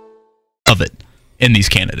 Of it in these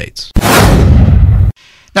candidates.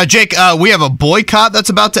 Now, Jake, we have a boycott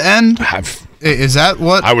that's about to end. Is that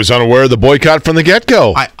what? I was unaware of the boycott from the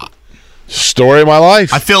get-go. Story of my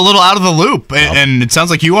life. I feel a little out of the loop, and it sounds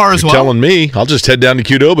like you are as well. Telling me. I'll just head down to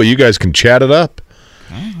Qdoba. You guys can chat it up.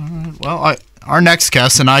 Well, our next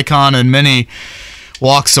guest, an icon in many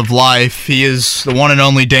walks of life. He is the one and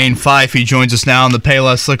only Dane Fife. He joins us now on the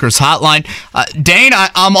Payless Liquors hotline. Dane,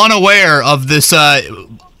 I'm unaware of this...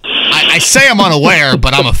 I say I'm unaware,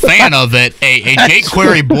 but I'm a fan of it. A Jake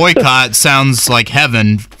Query boycott sounds like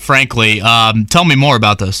heaven, frankly. Tell me more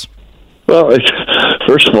about this. Well,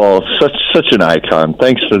 first of all, such an icon.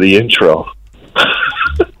 Thanks for the intro.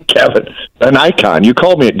 Kevin, an icon.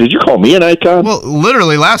 Did you call me an icon? Well,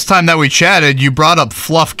 literally, last time that we chatted, you brought up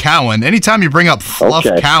Fluff Cowan. Anytime you bring up Fluff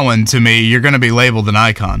Cowan to me, you're going to be labeled an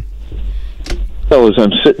icon. Fellas,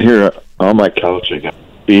 I'm sitting here on my couch. I got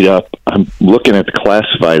beat up. I'm looking at the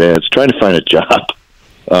classified ads, trying to find a job.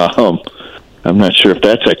 I'm not sure if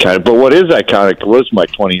that's iconic, but what is iconic was my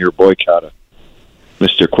 20-year boycott of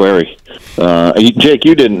Mr. Query. Jake,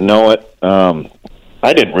 you didn't know it.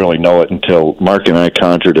 I didn't really know it until Mark and I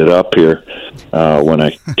conjured it up here when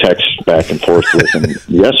I texted back and forth with him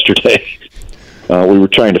yesterday. We were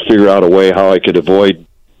trying to figure out a way how I could avoid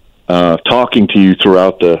talking to you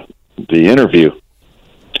throughout the interview.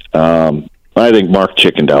 I think Mark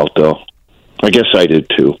chickened out, though. I guess I did,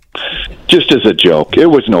 too. Just as a joke. It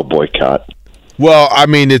was no boycott. Well, I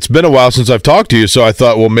mean, it's been a while since I've talked to you, so I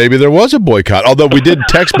thought, well, maybe there was a boycott. Although we did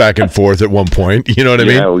text back and forth at one point. You know what I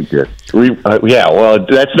mean? Yeah, we did. Well,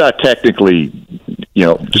 that's not technically,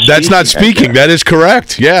 That's not speaking. That is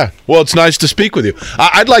correct. Yeah. Well, it's nice to speak with you.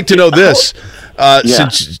 I'd like to know this.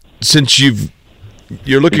 Since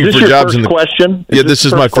you're looking for jobs in the question. This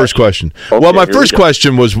is my first question. Okay, well, my first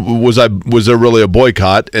question was there really a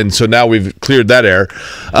boycott? And so now we've cleared that air.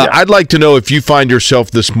 I'd like to know if you find yourself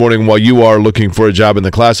this morning while you are looking for a job in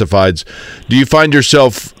the classifieds, do you find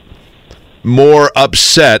yourself more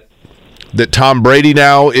upset that Tom Brady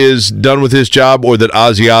now is done with his job, or that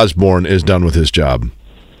Ozzy Osbourne is done with his job?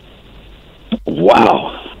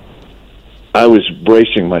 Wow. I was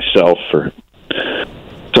bracing myself for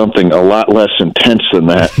something a lot less intense than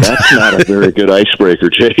that. That's not a very good icebreaker,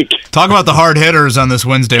 Jake. Talk about the hard hitters on this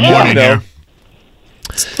Wednesday morning here.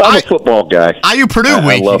 I'm a football guy. IU Purdue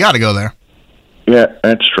week. You got to go there. Yeah,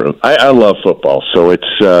 that's true. I love football, so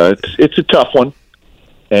it's a tough one.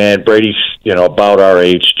 And Brady's about our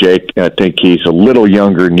age, Jake. I think he's a little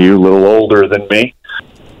younger than you, a little older than me.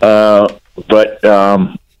 But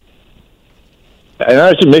and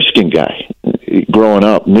I was a Michigan guy growing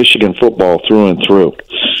up, Michigan football through and through,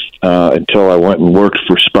 until I went and worked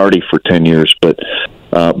for Sparty for 10 years. But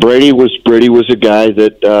Brady was a guy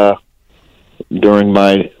that during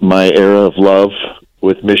my era of love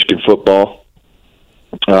with Michigan football,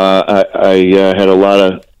 I had a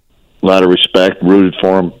lot of respect, rooted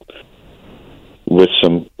for him with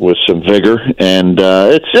some vigor, and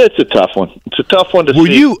it's a tough one. It's a tough one to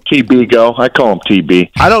see TB go. I call him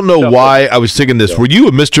TB. I don't know why I was thinking this. Were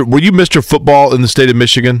you Mr. Football in the state of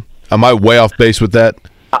Michigan? Am I way off base with that?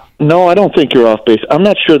 No, I don't think you're off base. I'm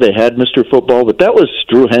not sure they had Mr. Football, but that was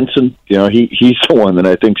Drew Henson. He's the one that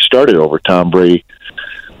I think started over Tom Brady.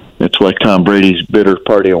 That's why Tom Brady's bitter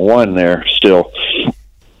party of one there still.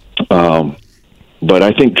 But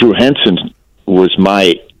I think Drew Henson was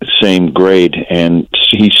my same grade, and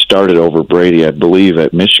he started over Brady, I believe,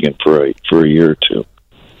 at Michigan for a year or two.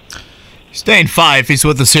 Dane Fife, he's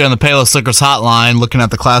with us here on the Payless Liquors hotline, looking at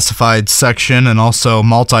the classified section and also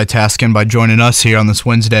multitasking by joining us here on this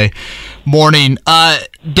Wednesday morning.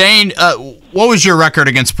 Dane, what was your record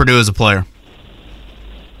against Purdue as a player?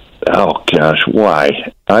 Oh gosh,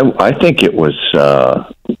 why? I think it was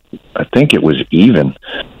even.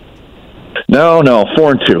 No,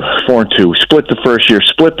 4-2. 4-2. Split the first year,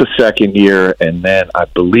 split the second year, and then I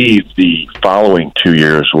believe the following 2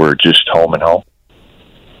 years were just home and home,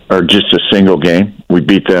 or just a single game. We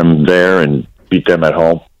beat them there and beat them at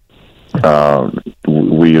home.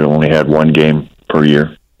 We only had one game per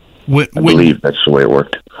year. I believe that's the way it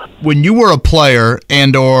worked. When you were a player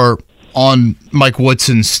and or on Mike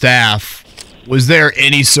Woodson's staff, was there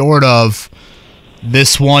any sort of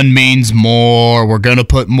this one means more, we're going to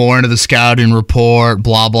put more into the scouting report,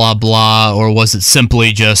 blah, blah, blah, or was it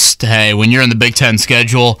simply just, hey, when you're in the Big Ten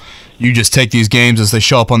schedule, you just take these games as they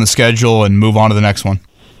show up on the schedule and move on to the next one?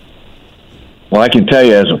 Well, I can tell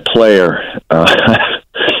you as a player,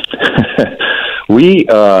 we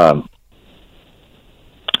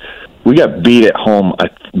got beat at home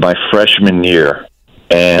my freshman year,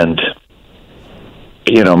 and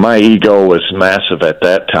my ego was massive at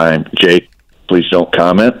that time. Jake, please don't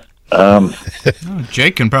comment.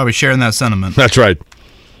 Jake can probably share in that sentiment. That's right.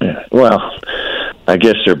 Yeah, well, I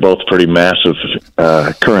guess they're both pretty massive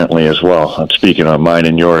currently as well. I'm speaking on mine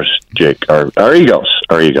and yours, Jake. Our egos.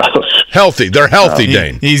 Healthy. They're healthy,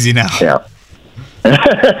 Dane. Easy now. Yeah.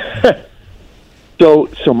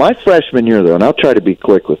 So my freshman year, though, and I'll try to be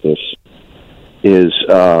quick with this, is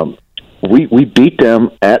we beat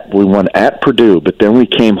them we won at Purdue, but then we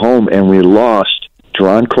came home and we lost.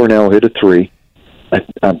 Jerron Cornell hit a 3.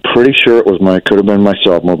 I'm pretty sure it could have been my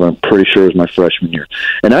sophomore, but I'm pretty sure it was my freshman year.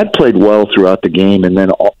 And I'd played well throughout the game, and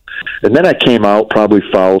then I came out, probably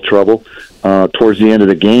foul trouble, towards the end of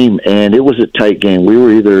the game, and it was a tight game. We were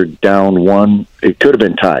either down 1, it could have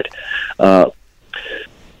been tied.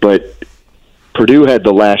 But Purdue had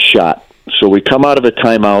the last shot. So we come out of a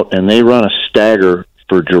timeout, and they run a stagger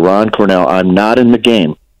for Jerron Cornell. I'm not in the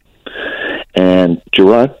game. And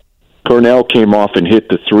Jerron Cornell came off and hit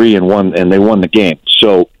the 3 and they won the game.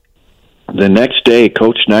 So the next day,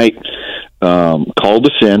 Coach Knight called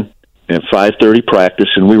us in at 5:30 practice,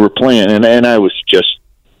 and we were playing. And I was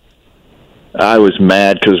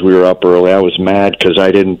mad because we were up early. I was mad because I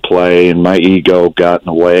didn't play, and my ego got in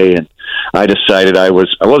the way. And I decided I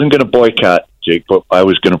wasn't going to boycott, Jake, but I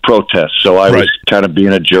was going to protest. So I was kind of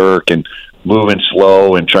being a jerk and moving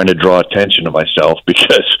slow and trying to draw attention to myself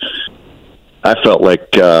because I felt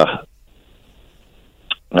like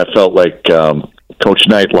Coach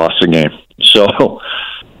Knight lost the game. So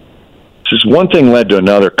just one thing led to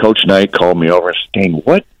another. Coach Knight called me over and said, "Dane,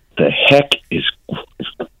 what the heck is?"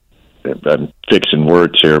 I'm fixing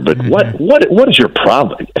words here, but what is your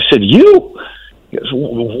problem? I said, "You." He goes,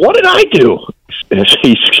 "What did I do?"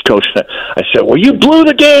 He's Coach Knight. I said, "Well, you blew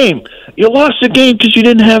the game. You lost the game because you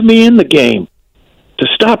didn't have me in the game to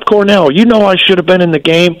stop Cornell. You know I should have been in the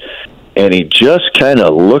game." And he just kind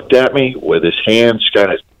of looked at me with his hands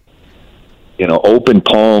kind of, open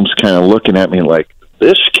palms, kind of looking at me like,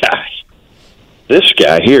 this guy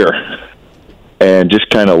here, and just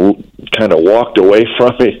kind of walked away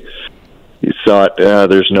from me. You thought,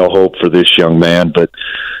 there's no hope for this young man. But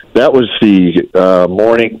that was the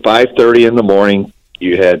morning, 5:30 in the morning.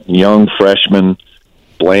 You had young freshmen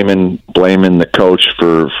blaming the coach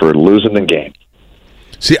for losing the game.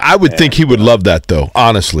 See, I would think he would love that, though.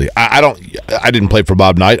 Honestly, I didn't play for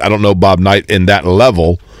Bob Knight. I don't know Bob Knight in that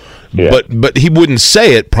level, but he wouldn't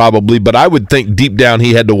say it probably. But I would think deep down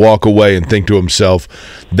he had to walk away and think to himself,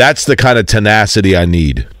 "That's the kind of tenacity I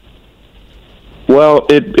need." Well,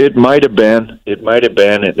 it might have been. It might have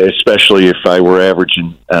been, especially if I were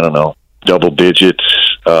averaging, I don't know, double digits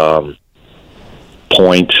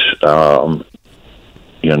points.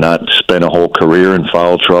 Not spend a whole career in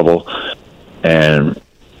foul trouble, and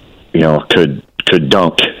could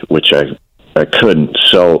dunk, which I couldn't.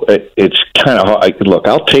 So it's kind of hard. Look,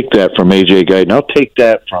 I'll take that from AJ Guyton. I'll take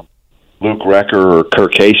that from Luke Recker or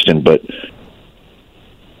Kirk Haston. But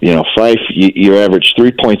Fife, you average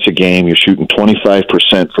 3 points a game. You're shooting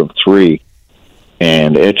 25% from 3,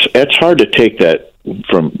 and it's hard to take that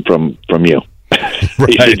from you.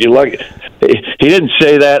 Right. He didn't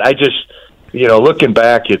say that. I just looking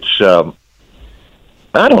back, it's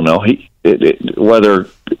I don't know whether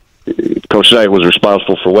Coach Knight was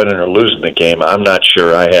responsible for winning or losing the game. I'm not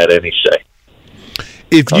sure I had any say.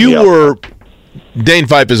 If you were, Dane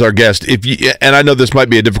Fife is our guest. And I know this might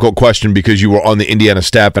be a difficult question because you were on the Indiana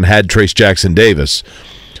staff and had Trace Jackson Davis.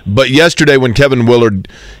 But yesterday when Kevin Willard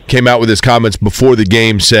came out with his comments before the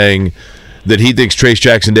game saying that he thinks Trace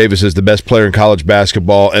Jackson Davis is the best player in college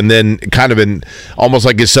basketball, and then kind of in almost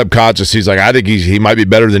like his subconscious, he's like, I think he might be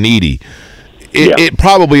better than Edey. It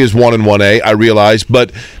probably is 1 and 1A, I realize,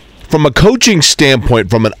 but from a coaching standpoint,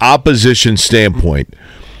 from an opposition standpoint,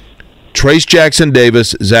 Trace Jackson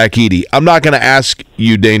Davis, Zach Edey, I'm not going to ask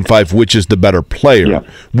you, Dane Fife, which is the better player. Yeah.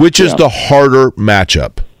 Which is the harder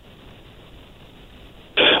matchup?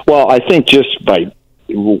 Well, I think just by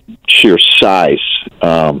sheer size,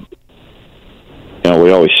 we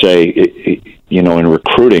always say, in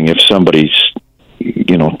recruiting, if somebody's,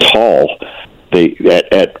 tall, they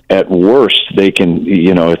at worst they can,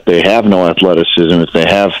 if they have no athleticism, if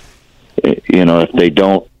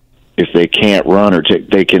they can't run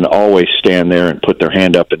they can always stand there and put their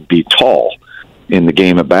hand up and be tall in the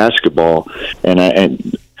game of basketball.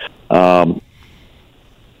 And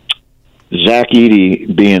Zach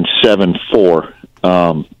Edey being 7'4"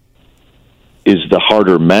 is the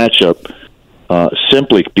harder matchup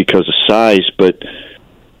simply because of size, but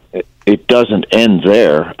it doesn't end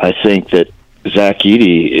there. I think that Zach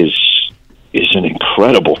Edey is an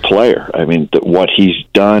incredible player. I mean, what he's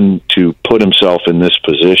done to put himself in this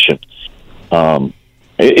position,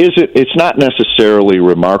 it's not necessarily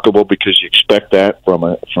remarkable because you expect that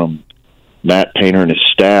from Matt Painter and his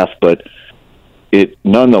staff, but it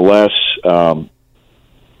nonetheless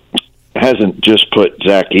hasn't just put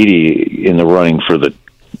Zach Edey in the running for the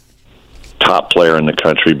top player in the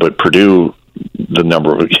country, but Purdue the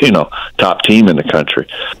top team in the country.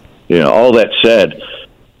 All that said,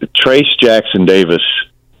 Trace Jackson Davis,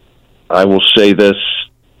 I will say this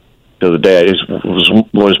the other day, was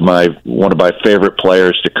one of my favorite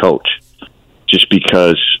players to coach, just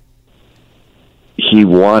because he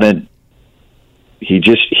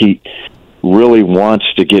really wants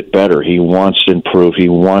to get better. He wants to improve. He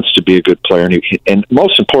wants to be a good player, and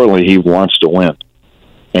most importantly, he wants to win.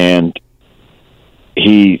 And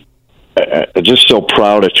just so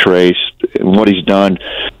proud of Trace and what he's done.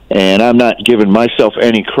 And I'm not giving myself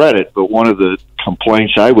any credit, but one of the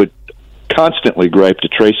complaints I would constantly gripe to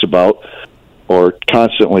Trace about, or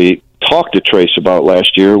constantly talk to Trace about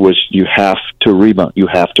last year, was you have to rebound. You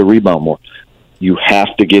have to rebound more. You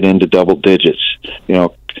have to get into double digits.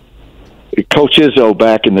 Coach Izzo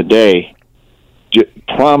back in the day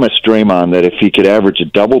promised Draymond that if he could average a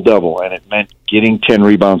double-double, and it meant getting 10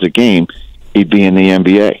 rebounds a game, he'd be in the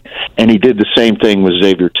NBA. And he did the same thing with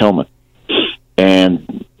Xavier Tillman.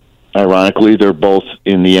 And ironically, they're both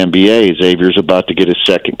in the NBA. Xavier's about to get his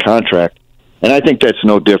second contract. And I think that's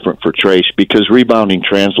no different for Trace, because rebound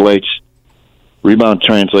translates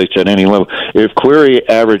at any level. If Query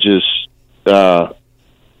averages 10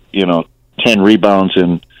 rebounds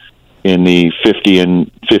in the 50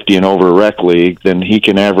 and over rec league, then he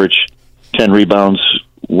can average 10 rebounds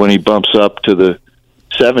when he bumps up to the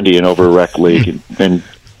 70 and over rec league. And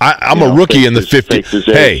I'm a rookie in the 50.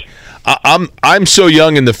 Hey, I'm so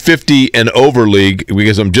young in the 50 and over league,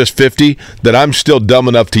 because I'm just 50, that I'm still dumb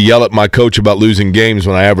enough to yell at my coach about losing games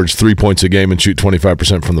when I average 3 points a game and shoot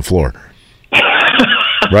 25% from the floor.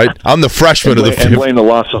 Right? I'm the freshman of the 50. And blame the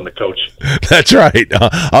loss on the coach. That's right.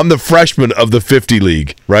 I'm the freshman of the 50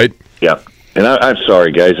 league, right? Yeah. And I'm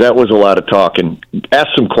sorry, guys. That was a lot of talking. Ask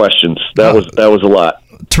some questions. That was a lot.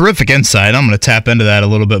 Terrific insight. I'm going to tap into that a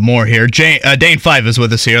little bit more here. Dane Fife is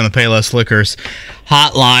with us here on the Payless Liquors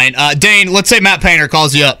hotline. Dane, let's say Matt Painter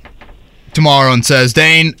calls you up tomorrow and says,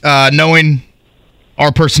 Dane, knowing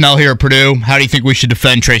our personnel here at Purdue, how do you think we should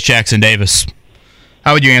defend Trace Jackson Davis?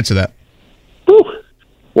 How would you answer that?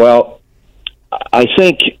 Well, I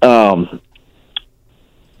think, I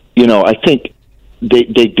think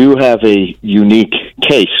they do have a unique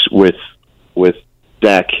case with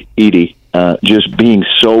Zach Edey, just being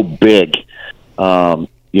so big,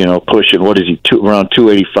 pushing, what is he, around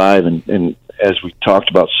 285, and as we talked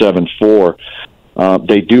about, 7'4".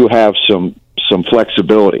 They do have some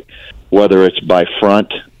flexibility, whether it's by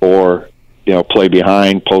front or play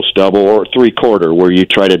behind, post double, or 3/4, where you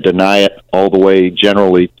try to deny it all the way,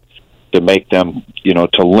 generally to make them,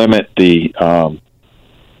 to limit the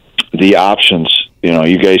options.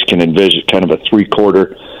 You guys can envision kind of a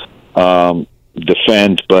 3/4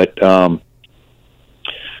 defend, but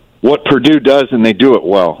what Purdue does, and they do it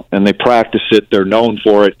well, and they practice it, they're known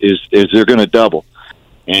for it, is they're going to double,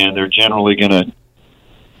 and they're generally going to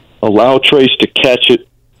allow Trace to catch it,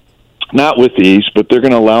 not with ease, but they're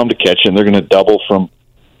going to allow him to catch it, and they're going to double from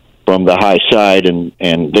the high side, and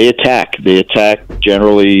they attack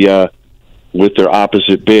generally with their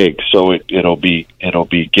opposite big. So it'll be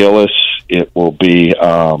Gillis, it will be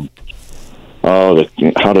how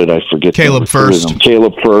did I forget? Caleb First,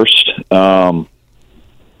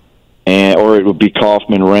 or it would be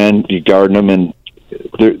Kaufman, Wren, you guard them, and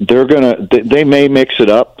they may mix it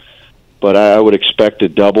up, but I would expect a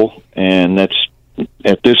double, and that's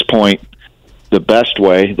at this point the best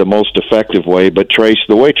way, the most effective way. But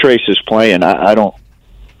the way Trace is playing, I don't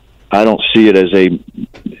see it as a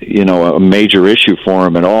major issue for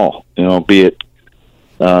him at all. Be it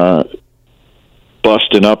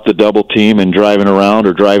busting up the double team and driving around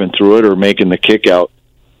or driving through it or making the kick out.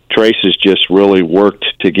 Trace has just really worked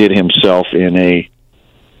to get himself in a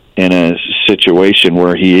situation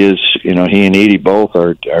where he is, he and Edey both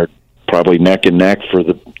are probably neck and neck for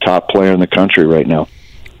the top player in the country right now.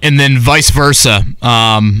 And then vice versa.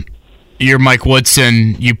 You're Mike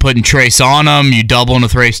Woodson. You putting Trace on him. You doubling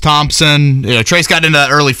with Trace Thompson. Trace got into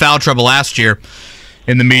that early foul trouble last year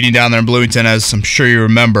in the meeting down there in Bloomington, as I'm sure you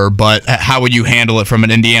remember. But how would you handle it from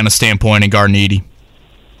an Indiana standpoint in guarding Edey?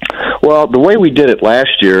 Well, the way we did it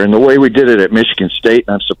last year and the way we did it at Michigan State,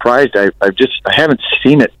 and I'm surprised I haven't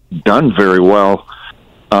seen it done very well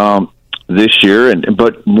this year.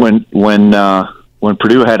 But when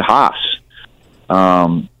Purdue had Haas.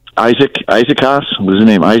 Isaac Haas, was his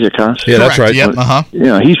name Isaac Haas? Yeah, that's right. Yep.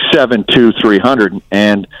 He's 7'2", 300,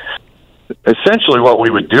 and essentially what we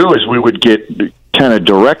would do is we would get kind of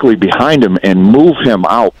directly behind him and move him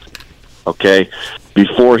out, okay,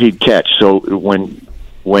 before he'd catch. So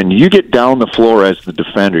when you get down the floor as the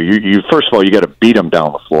defender, you first of all you got to beat him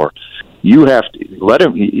down the floor. You have to let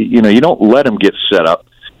him. You don't let him get set up.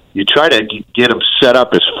 You try to get him set up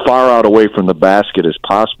as far out away from the basket as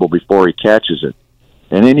possible before he catches it.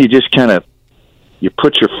 And then you just you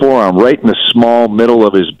put your forearm right in the small middle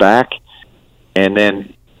of his back, and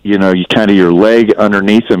then, you your leg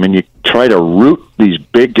underneath him, and you try to root these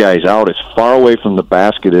big guys out as far away from the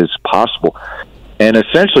basket as possible. And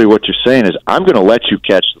essentially what you're saying is, I'm going to let you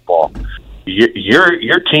catch the ball.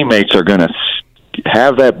 Your teammates are going to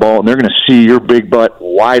have that ball, and they're going to see your big butt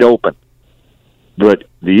wide open. But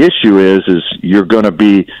the issue is you're going to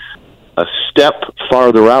be a step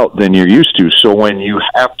farther out than you're used to. So when you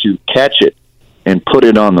have to catch it and put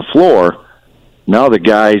it on the floor, now the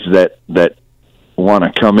guys that want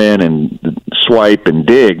to come in and swipe and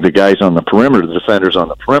dig, the guys on the perimeter, the defenders on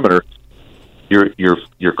the perimeter,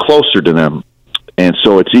 you're closer to them, and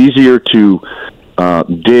so it's easier to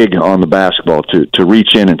dig on the basketball, to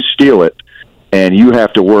reach in and steal it, and you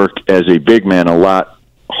have to work as a big man a lot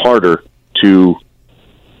harder to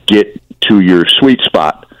get to your sweet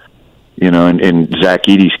spot. In Zach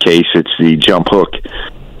Edey's case, it's the jump hook.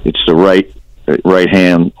 It's the right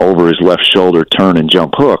hand over his left shoulder, turn and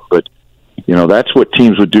jump hook. But, that's what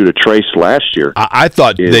teams would do to Trace last year. I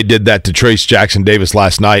thought they did that to Trace Jackson Davis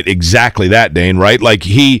last night. Exactly that, Dane, right? Like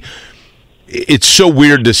it's so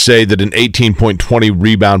weird to say that an 18.20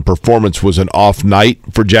 rebound performance was an off night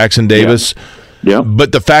for Jackson Davis. Yeah.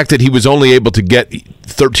 But the fact that he was only able to get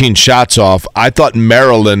 13 shots off, I thought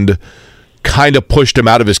Maryland kind of pushed him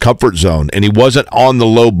out of his comfort zone, and he wasn't on the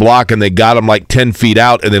low block, and they got him like 10 feet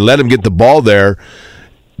out, and they let him get the ball there.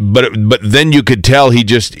 But then you could tell he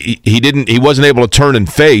wasn't able to turn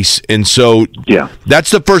and face, and so that's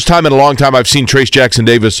the first time in a long time I've seen Trace Jackson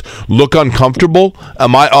Davis look uncomfortable.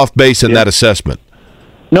 Am I off base in that assessment?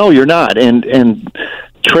 No, you're not. And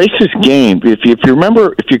Trace's game, if you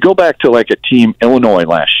remember, if you go back to like a team Illinois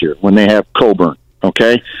last year when they have Coburn,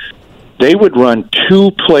 okay, they would run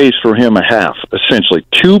 2 plays for him a half, essentially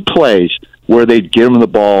 2 plays where they'd get him the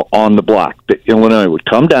ball on the block. The Illinois would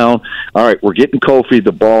come down. All right, we're getting Kofi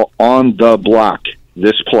the ball on the block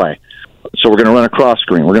this play. So we're going to run a cross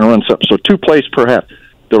screen. We're going to run something. So 2 plays per half.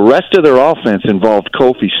 The rest of their offense involved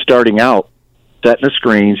Kofi starting out, setting a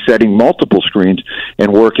screen, setting multiple screens,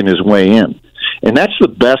 and working his way in. And that's the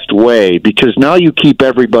best way because now you keep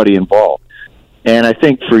everybody involved. And I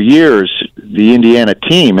think for years, the Indiana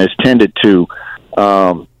team has tended to,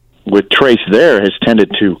 with Trace there, has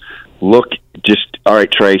tended to look all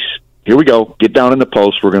right, Trace, here we go. Get down in the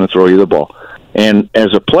post. We're going to throw you the ball. And as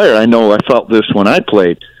a player, I know I felt this when I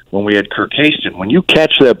played, when we had Kirk Haston. When you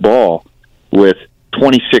catch that ball with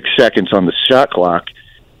 26 seconds on the shot clock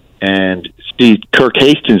and see Kirk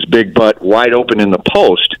Haston's big butt wide open in the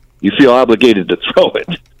post, you feel obligated to throw it.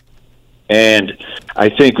 And I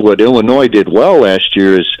think what Illinois did well last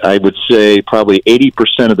year is, I would say, probably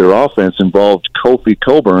 80% of their offense involved Kofi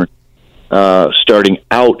Coburn starting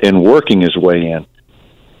out and working his way in.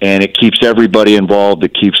 And it keeps everybody involved.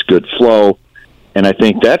 It keeps good flow. And I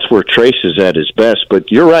think that's where Trace is at his best. But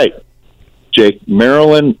you're right, Jake.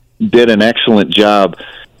 Maryland did an excellent job.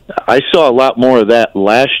 I saw a lot more of that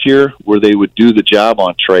last year where they would do the job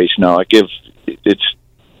on Trace. Now, it's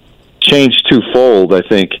changed twofold, I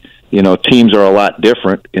think. Teams are a lot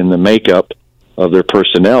different in the makeup of their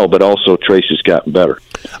personnel, but also Trace has gotten better.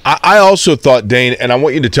 I also thought, Dane, and I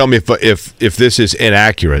want you to tell me if this is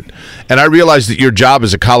inaccurate, and I realize that your job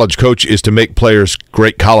as a college coach is to make players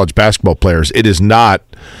great college basketball players. It is not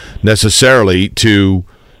necessarily to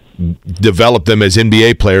develop them as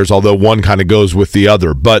NBA players, although one kind of goes with the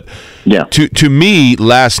other. But to me,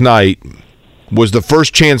 last night was the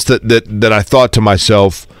first chance that I thought to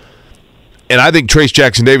myself, I think Trace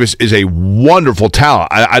Jackson Davis is a wonderful talent.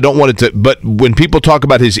 I don't want it to, but when people talk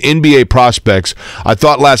about his NBA prospects, I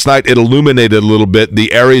thought last night it illuminated a little bit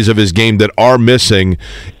the areas of his game that are missing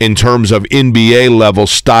in terms of NBA level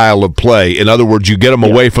style of play. In other words, you get him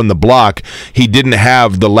away from the block. He didn't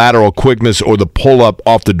have the lateral quickness or the pull up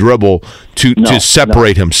off the dribble to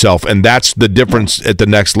separate himself, and that's the difference at the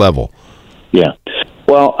next level. Yeah.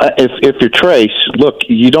 Well, if you're Trace, look,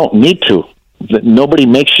 you don't need to. Nobody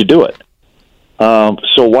makes you do it.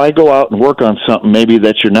 So why go out and work on something maybe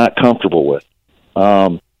that you're not comfortable with?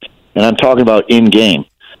 And I'm talking about in-game.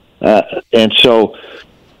 And so,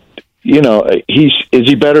 is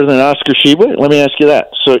he better than Oscar Tshiebwe? Let me ask you that.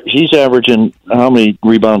 So he's averaging how many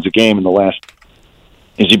rebounds a game in the last?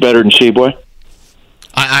 Is he better than Tshiebwe?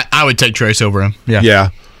 I would take Trace over him. Yeah.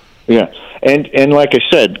 And like I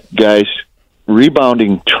said, guys,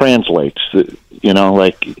 rebounding translates.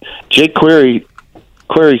 Like Jake Query's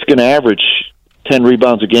going to average 10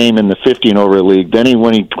 rebounds a game in the 50 and over league. Then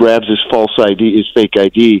when he grabs his fake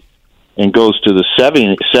ID, and goes to the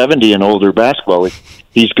 70 and older basketball league,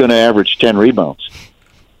 he's going to average 10 rebounds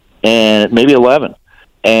and maybe 11.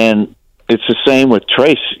 And it's the same with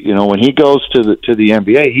Trace. When he goes to the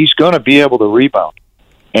NBA, he's going to be able to rebound.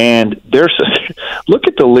 And look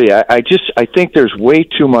at the league. I think there's way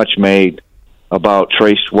too much made about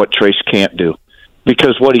Trace, what Trace can't do,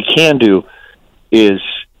 because what he can do is,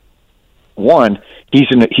 one, he's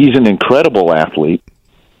an incredible athlete.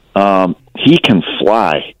 He can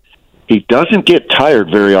fly. He doesn't get tired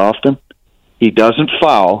very often. He doesn't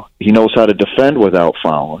foul. He knows how to defend without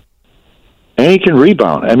fouling, and he can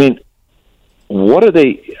rebound. I mean, what are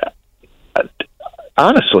they?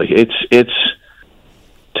 Honestly, it's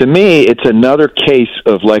to me, it's another case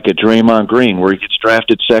of like a Draymond Green where he gets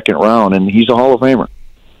drafted second round and he's a Hall of Famer.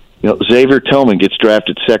 Xavier Tillman gets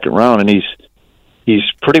drafted second round and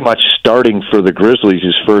he's pretty much starting for the Grizzlies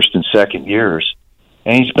his first and second years,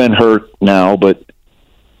 and he's been hurt now. But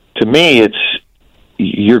to me,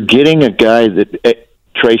 you're getting a guy that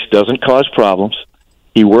Trace doesn't cause problems.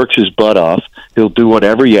 He works his butt off. He'll do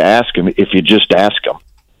whatever you ask him if you just ask him.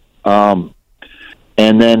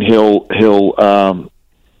 And then he'll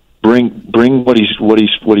bring what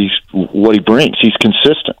he brings. He's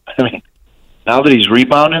consistent. I mean, now that he's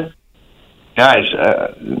rebounding, guys,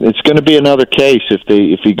 it's going to be another case.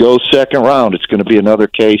 If he goes second round, it's going to be another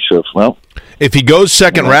case of, well. If he goes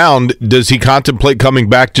second round, does he contemplate coming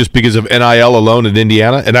back just because of NIL alone at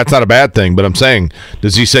Indiana? And that's not a bad thing, but I'm saying,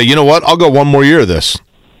 does he say, you know what, I'll go one more year of this?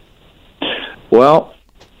 Well,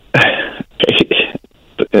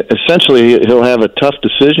 essentially, he'll have a tough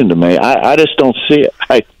decision to make. I just don't see it.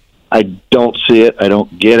 I don't see it. I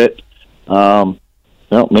don't get it. Well,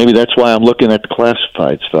 maybe that's why I'm looking at the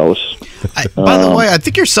classifieds, fellas. By the way, I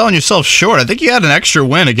think you're selling yourself short. I think you had an extra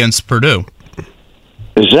win against Purdue.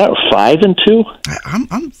 Is that 5-2?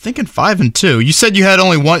 I'm thinking 5-2. You said you had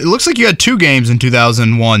only one. It looks like you had 2 games in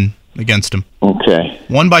 2001 against him. Okay.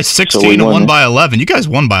 One by 16 and one by 11. You guys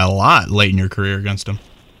won by a lot late in your career against him.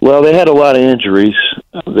 Well, they had a lot of injuries.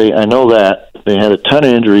 I know that. They had a ton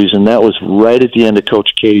of injuries, and that was right at the end of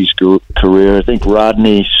Coach Katie's career. I think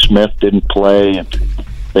Rodney Smith didn't play, and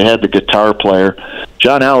they had the guitar player.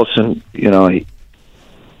 John Allison, I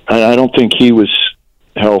don't think he was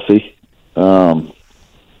healthy.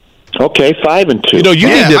 Okay,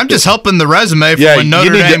 5-2. I'm just helping the resume for when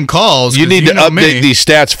Notre Dame calls. You need to update these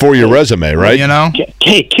stats for your resume, right?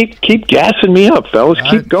 Hey, keep gassing me up, fellas.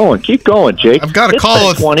 Keep going, Jake. I've got a call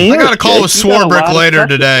with Swarbrick later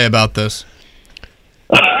today about this.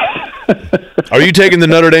 Are you taking the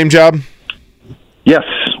Notre Dame job? Yes,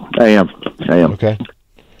 I am. Okay.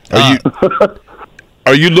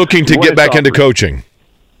 Are you looking to get back into coaching?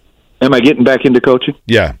 Am I getting back into coaching?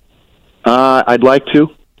 Yeah. I'd like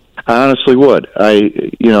to. I honestly would. I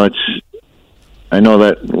know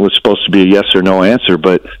that was supposed to be a yes or no answer,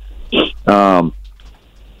 but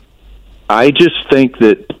I just think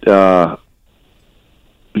that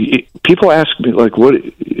people ask me, like, what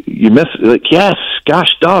you miss? Like, yes,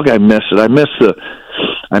 gosh, dog, I miss it.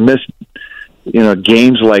 I miss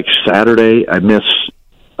games like Saturday. I miss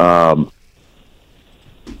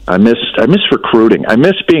recruiting. I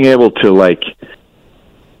miss being able to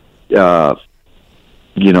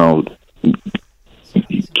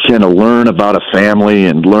kind of learn about a family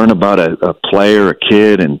and learn about a player, a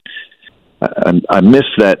kid, and I miss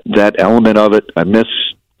that element of it. I miss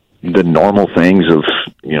the normal things of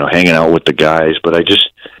hanging out with the guys, but I just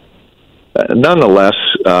nonetheless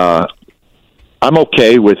I'm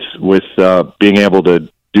okay with being able to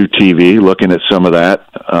do TV, looking at some of that.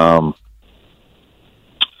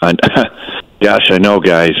 Gosh, I know,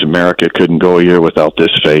 guys, America couldn't go a year without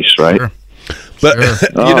this face, right? Sure. But,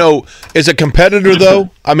 as a competitor, though,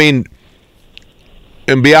 I mean,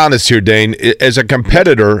 and be honest here, Dane, as a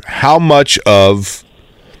competitor, how much of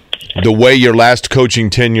the way your last coaching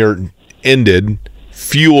tenure ended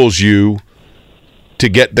fuels you to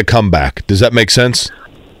get the comeback? Does that make sense?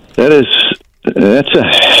 That's a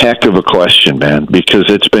heck of a question, man, because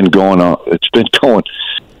it's been going on.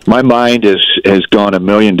 My mind has gone a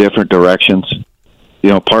million different directions.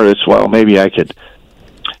 Part of it's, well, maybe I could,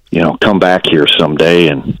 come back here someday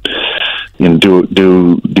and do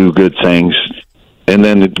good things. And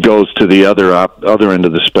then it goes to the other end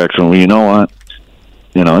of the spectrum. Well, you know what?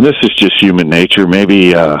 And this is just human nature.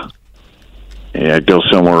 Maybe I'd go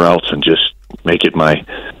somewhere else and just make it my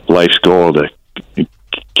life's goal to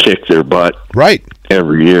kick their butt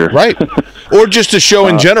every year. Right. Or just to show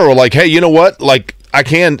in general, like, hey, you know what? Like, I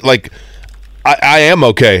am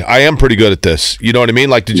okay. I am pretty good at this. You know what I mean?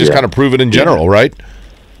 Like, to just kind of prove it in general, right?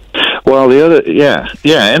 Well, the other,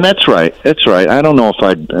 and that's right. That's right. I don't know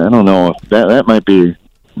if that might be.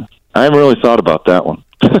 I haven't really thought about that one.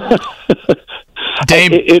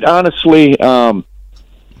 Dave, it honestly, I've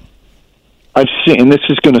seen, and this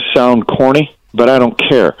is going to sound corny, but I don't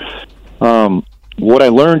care. What I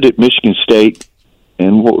learned at Michigan State,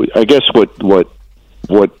 and I guess what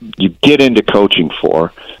you get into coaching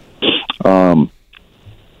for,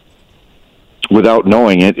 without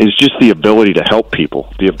knowing it, is just the ability to help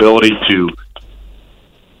people, the ability to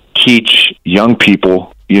teach young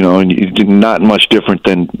people, and not much different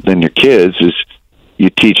than your kids, is you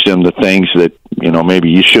teach them the things that, maybe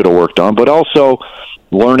you should have worked on, but also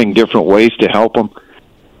learning different ways to help them.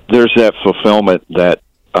 There's that fulfillment that,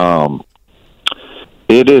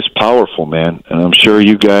 it is powerful, man. And I'm sure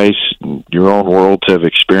you guys, in your own worlds, have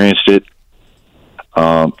experienced it.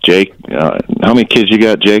 Jake, how many kids you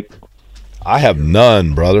got, Jake? I have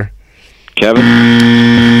none, brother. Kevin?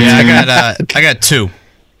 Yeah, I got 2.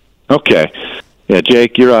 Okay. Yeah,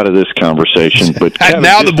 Jake, you're out of this conversation. But Kevin,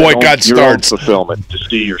 now the boycott starts. Your own fulfillment, to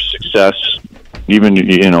see your success, even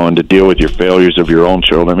and to deal with your failures of your own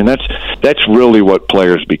children. I mean, that's really what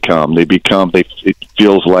players become. It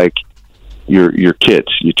feels like your kids.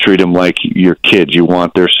 You treat them like your kids. You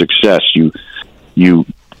want their success. You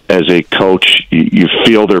as a coach, you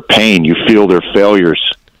feel their pain. You feel their failures,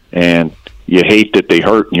 and you hate that they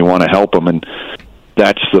hurt, and you want to help them. And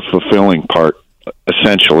that's the fulfilling part,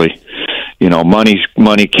 essentially.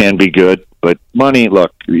 Money can be good, but money,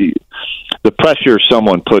 look, the pressure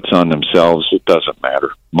someone puts on themselves, it doesn't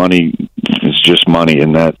matter. Money is just money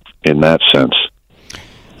in that sense.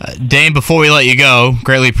 Dane, before we let you go,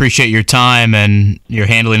 greatly appreciate your time and your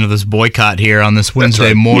handling of this boycott here on this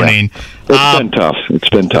Wednesday morning. Yeah. It's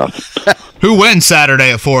been tough. Who wins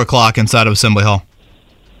Saturday at 4 o'clock inside of Assembly Hall?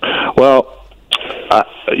 Well,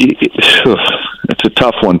 it's a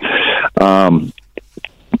tough one.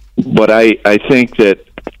 But I think that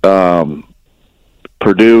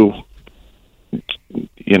Purdue,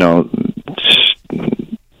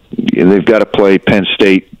 they've got to play Penn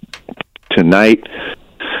State tonight.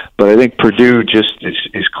 But I think Purdue just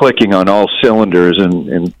is clicking on all cylinders,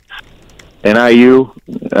 and IU,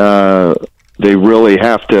 they really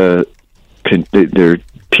have to. They're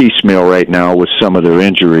piecemeal right now with some of their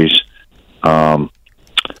injuries. But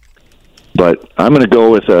I'm going to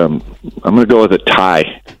go with a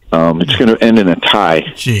tie. It's going to end in a tie.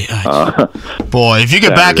 Gee, boy, if you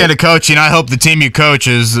get back into coaching, I hope the team you coach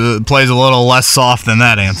plays a little less soft than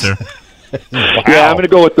that answer. Wow. Yeah, I'm going to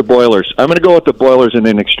go with the Boilers. I'm going to go with the Boilers in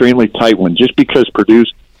an extremely tight one, just because Purdue's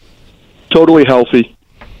totally healthy,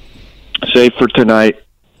 safe for tonight,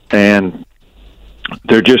 and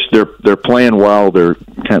they're playing well. Their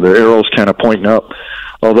arrows kind of pointing up.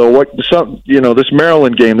 Although this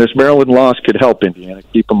Maryland loss could help Indiana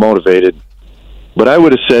keep them motivated. But I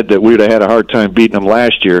would have said that we would have had a hard time beating them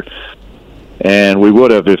last year, and we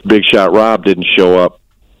would have if Big Shot Rob didn't show up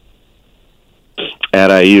at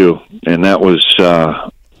IU, and that was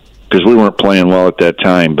because we weren't playing well at that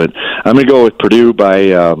time. But I'm going to go with Purdue by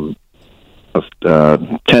a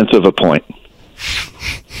tenth of a point.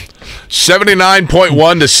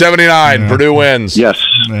 79.1 to 79. Yeah. Purdue wins. Yes.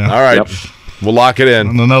 Yeah. All right. Yep. We'll lock it in.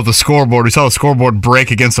 I don't know the scoreboard. We saw the scoreboard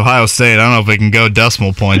break against Ohio State. I don't know if we can go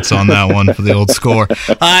decimal points on that one for the old score.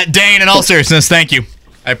 Dane, in all seriousness, thank you.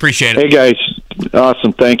 I appreciate it. Hey, guys.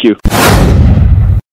 Awesome. Thank you.